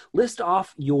 please list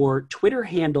off your Twitter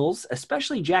handles,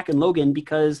 especially Jack and Logan,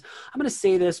 because I'm going to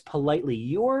say this politely.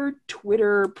 Your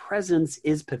Twitter presence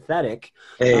is pathetic.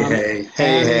 Hey.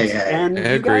 And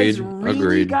you guys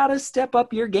really got to step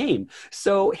up your game.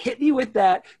 So hit me with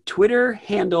that Twitter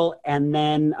handle, and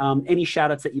then any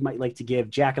shout outs that you might like to give.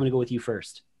 Jack, I'm going to go with you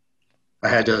first. I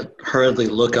had to hurriedly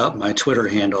look up my Twitter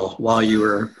handle while you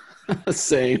were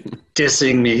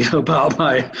dissing me about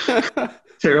my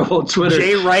terrible Twitter.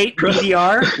 J Wright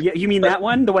BDR. You mean that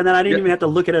one? The one that I didn't even have to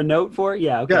look at a note for?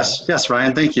 Yeah. Okay. Yes,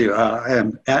 Ryan. Thank you. I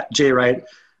am at J Wright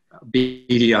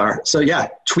BDR. So yeah,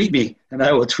 tweet me and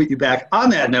I will tweet you back. On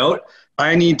that note,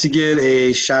 I need to give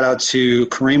a shout out to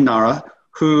Kareem Nara,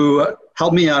 who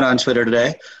helped me out on Twitter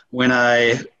today when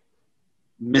I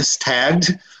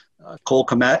mistagged Cole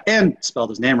Kmet and spelled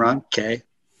his name wrong, K,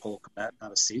 Cole Kmet,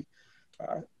 not a C.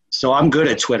 So I'm good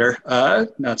at Twitter,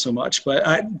 not so much,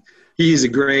 but he's a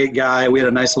great guy. We had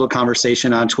a nice little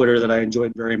conversation on Twitter that I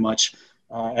enjoyed very much,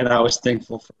 and I was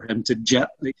thankful for him to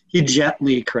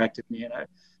gently corrected me, and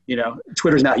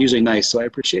Twitter's not usually nice, so I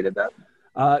appreciated that.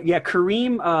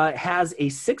 Kareem has a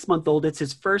 6-month-old. It's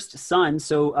his first son.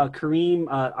 So Kareem,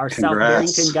 our South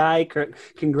Barrington guy,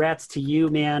 congrats to you,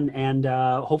 man. And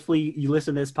hopefully you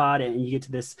listen to this pod and you get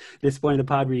to this point of the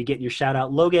pod where you get your shout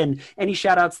out. Logan, any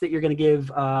shout outs that you're going to give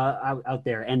out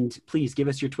there? And please give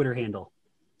us your Twitter handle.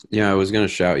 Yeah, I was going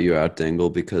to shout you out, Dingle,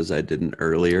 because I didn't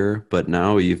earlier, but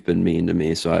now you've been mean to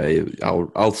me, so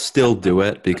I'll still do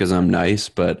it because I'm nice,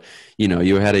 but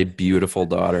you had a beautiful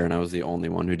daughter and I was the only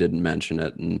one who didn't mention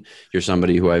it, and you're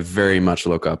somebody who I very much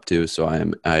look up to, so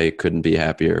I couldn't be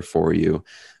happier for you.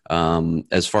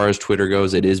 As far as Twitter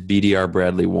goes, it is BDR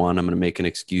Bradley 1. I'm going to make an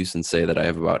excuse and say that I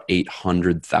have about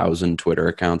 800,000 Twitter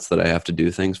accounts that I have to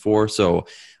do things for, so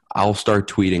I'll start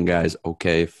tweeting, guys.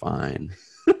 Okay, fine.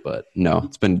 But no,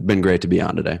 it's been great to be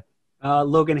on today.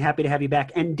 Logan, happy to have you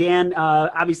back. And Dan,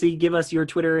 obviously give us your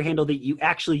Twitter handle that you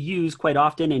actually use quite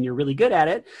often and you're really good at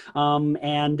it.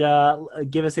 And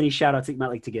give us any shout outs that you might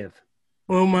like to give.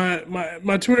 Well,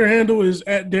 my Twitter handle is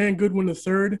at Dan Goodwin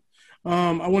III.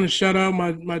 I want to shout out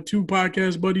my two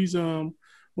podcast buddies on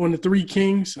the Three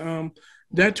Kings.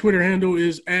 That Twitter handle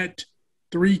is at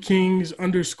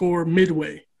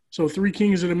 3Kings_Midway. So Three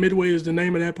Kings of the Midway is the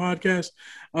name of that podcast.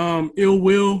 Ill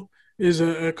Will is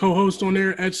a co-host on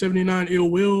there at 79 Ill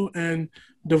Will, and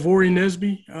Devori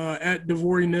Nesby at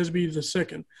Devori Nesby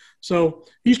II. So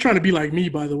he's trying to be like me,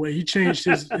 by the way. He changed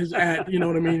his at, you know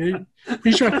what I mean?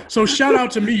 He's trying. So shout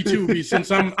out to me too,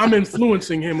 since I'm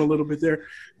influencing him a little bit there.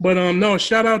 But no,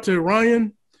 shout out to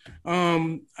Ryan.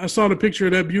 I saw the picture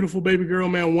of that beautiful baby girl,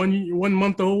 man, 1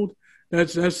 month old.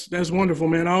 That's wonderful,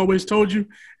 man. I always told you,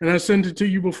 and I sent it to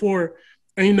you before,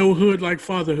 ain't no hood like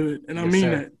fatherhood. And I mean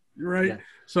that, right? Yeah.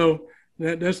 So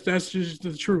that's just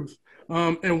the truth.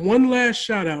 And one last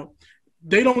shout out.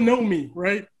 They don't know me,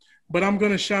 right? But I'm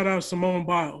going to shout out Simone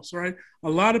Biles, right? A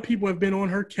lot of people have been on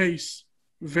her case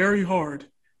very hard,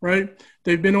 right?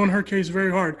 They've been on her case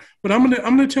very hard. But I'm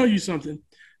going to tell you something.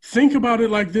 Think about it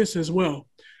like this as well.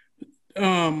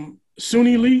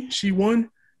 Suni Lee, she won.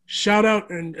 Shout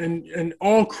out and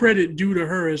all credit due to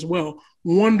her as well.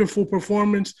 Wonderful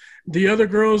performance. The other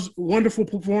girls, wonderful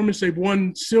performance. They've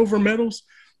won silver medals.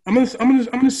 I'm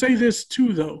gonna say this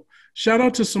too, though. Shout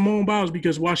out to Simone Biles,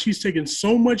 because while she's taken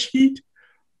so much heat,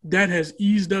 that has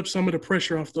eased up some of the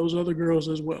pressure off those other girls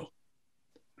as well.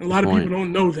 A lot of people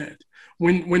don't know that.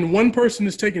 When one person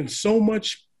is taking so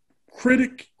much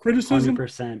criticism,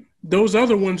 100%. Those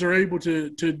other ones are able to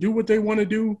do what they want to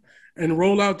do and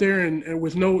roll out there and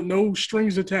with no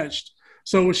strings attached.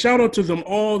 So shout out to them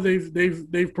all.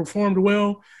 They've performed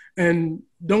well, and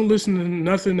don't listen to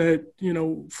nothing that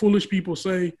foolish people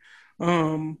say,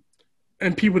 and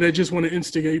people that just want to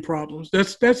instigate problems.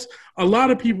 That's a lot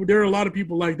of people. There are a lot of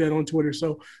people like that on Twitter.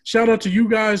 So shout out to you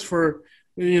guys for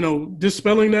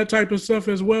dispelling that type of stuff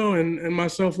as well, and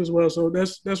myself as well. So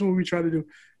that's what we try to do.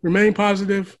 Remain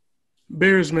positive.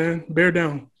 Bears, man, bear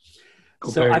down.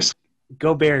 Go Bears.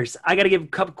 Go Bears. I got to give a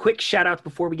couple quick shout outs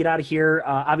before we get out of here.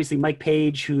 Obviously, Mike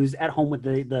Page, who's at home with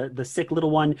the sick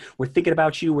little one. We're thinking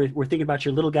about you. We're thinking about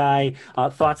your little guy.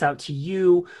 Thoughts out to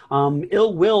you.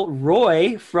 Ill Will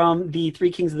Roy from the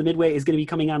Three Kings of the Midway is going to be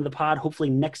coming on the pod hopefully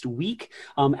next week.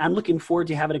 I'm looking forward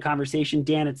to having a conversation.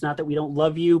 Dan, it's not that we don't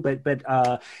love you, but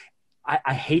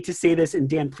I hate to say this, and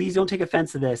Dan, please don't take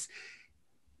offense to this.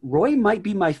 Roy might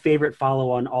be my favorite follow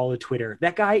on all of Twitter.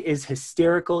 That guy is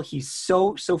hysterical. He's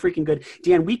so freaking good.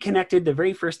 Dan, we connected the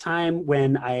very first time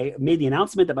when I made the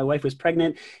announcement that my wife was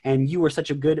pregnant, and you were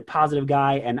such a good, positive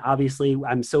guy. And obviously,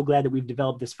 I'm so glad that we've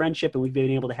developed this friendship and we've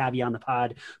been able to have you on the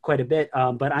pod quite a bit.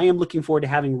 But I am looking forward to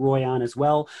having Roy on as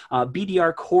well.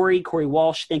 BDR Corey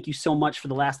Walsh, thank you so much for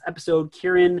the last episode.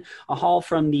 Kieran Hall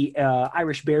from the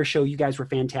Irish Bear Show, you guys were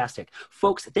fantastic.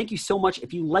 Folks, thank you so much.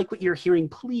 If you like what you're hearing,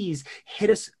 please hit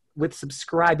us with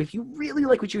subscribe. If you really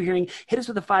like what you're hearing, hit us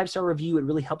with a 5-star review. It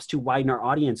really helps to widen our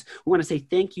audience. We want to say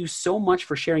thank you so much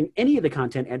for sharing any of the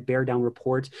content at Bear Down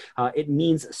Report. It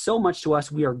means so much to us.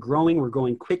 We are growing. We're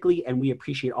growing quickly, and we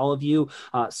appreciate all of you.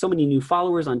 So many new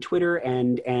followers on Twitter,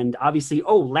 and obviously,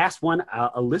 last one,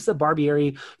 Alyssa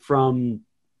Barbieri from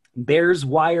Bears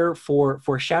Wire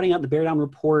for shouting out the Bear Down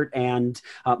Report, and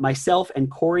myself and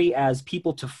Corey as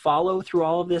people to follow through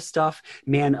all of this stuff.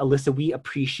 Man, Alyssa, we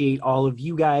appreciate all of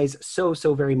you guys so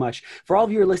very much. For all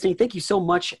of you who are listening, thank you so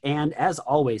much. And as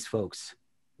always, folks,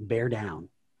 bear down.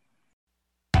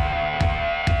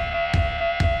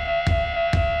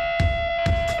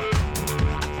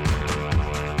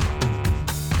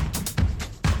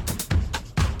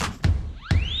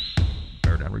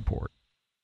 Bear Down Report.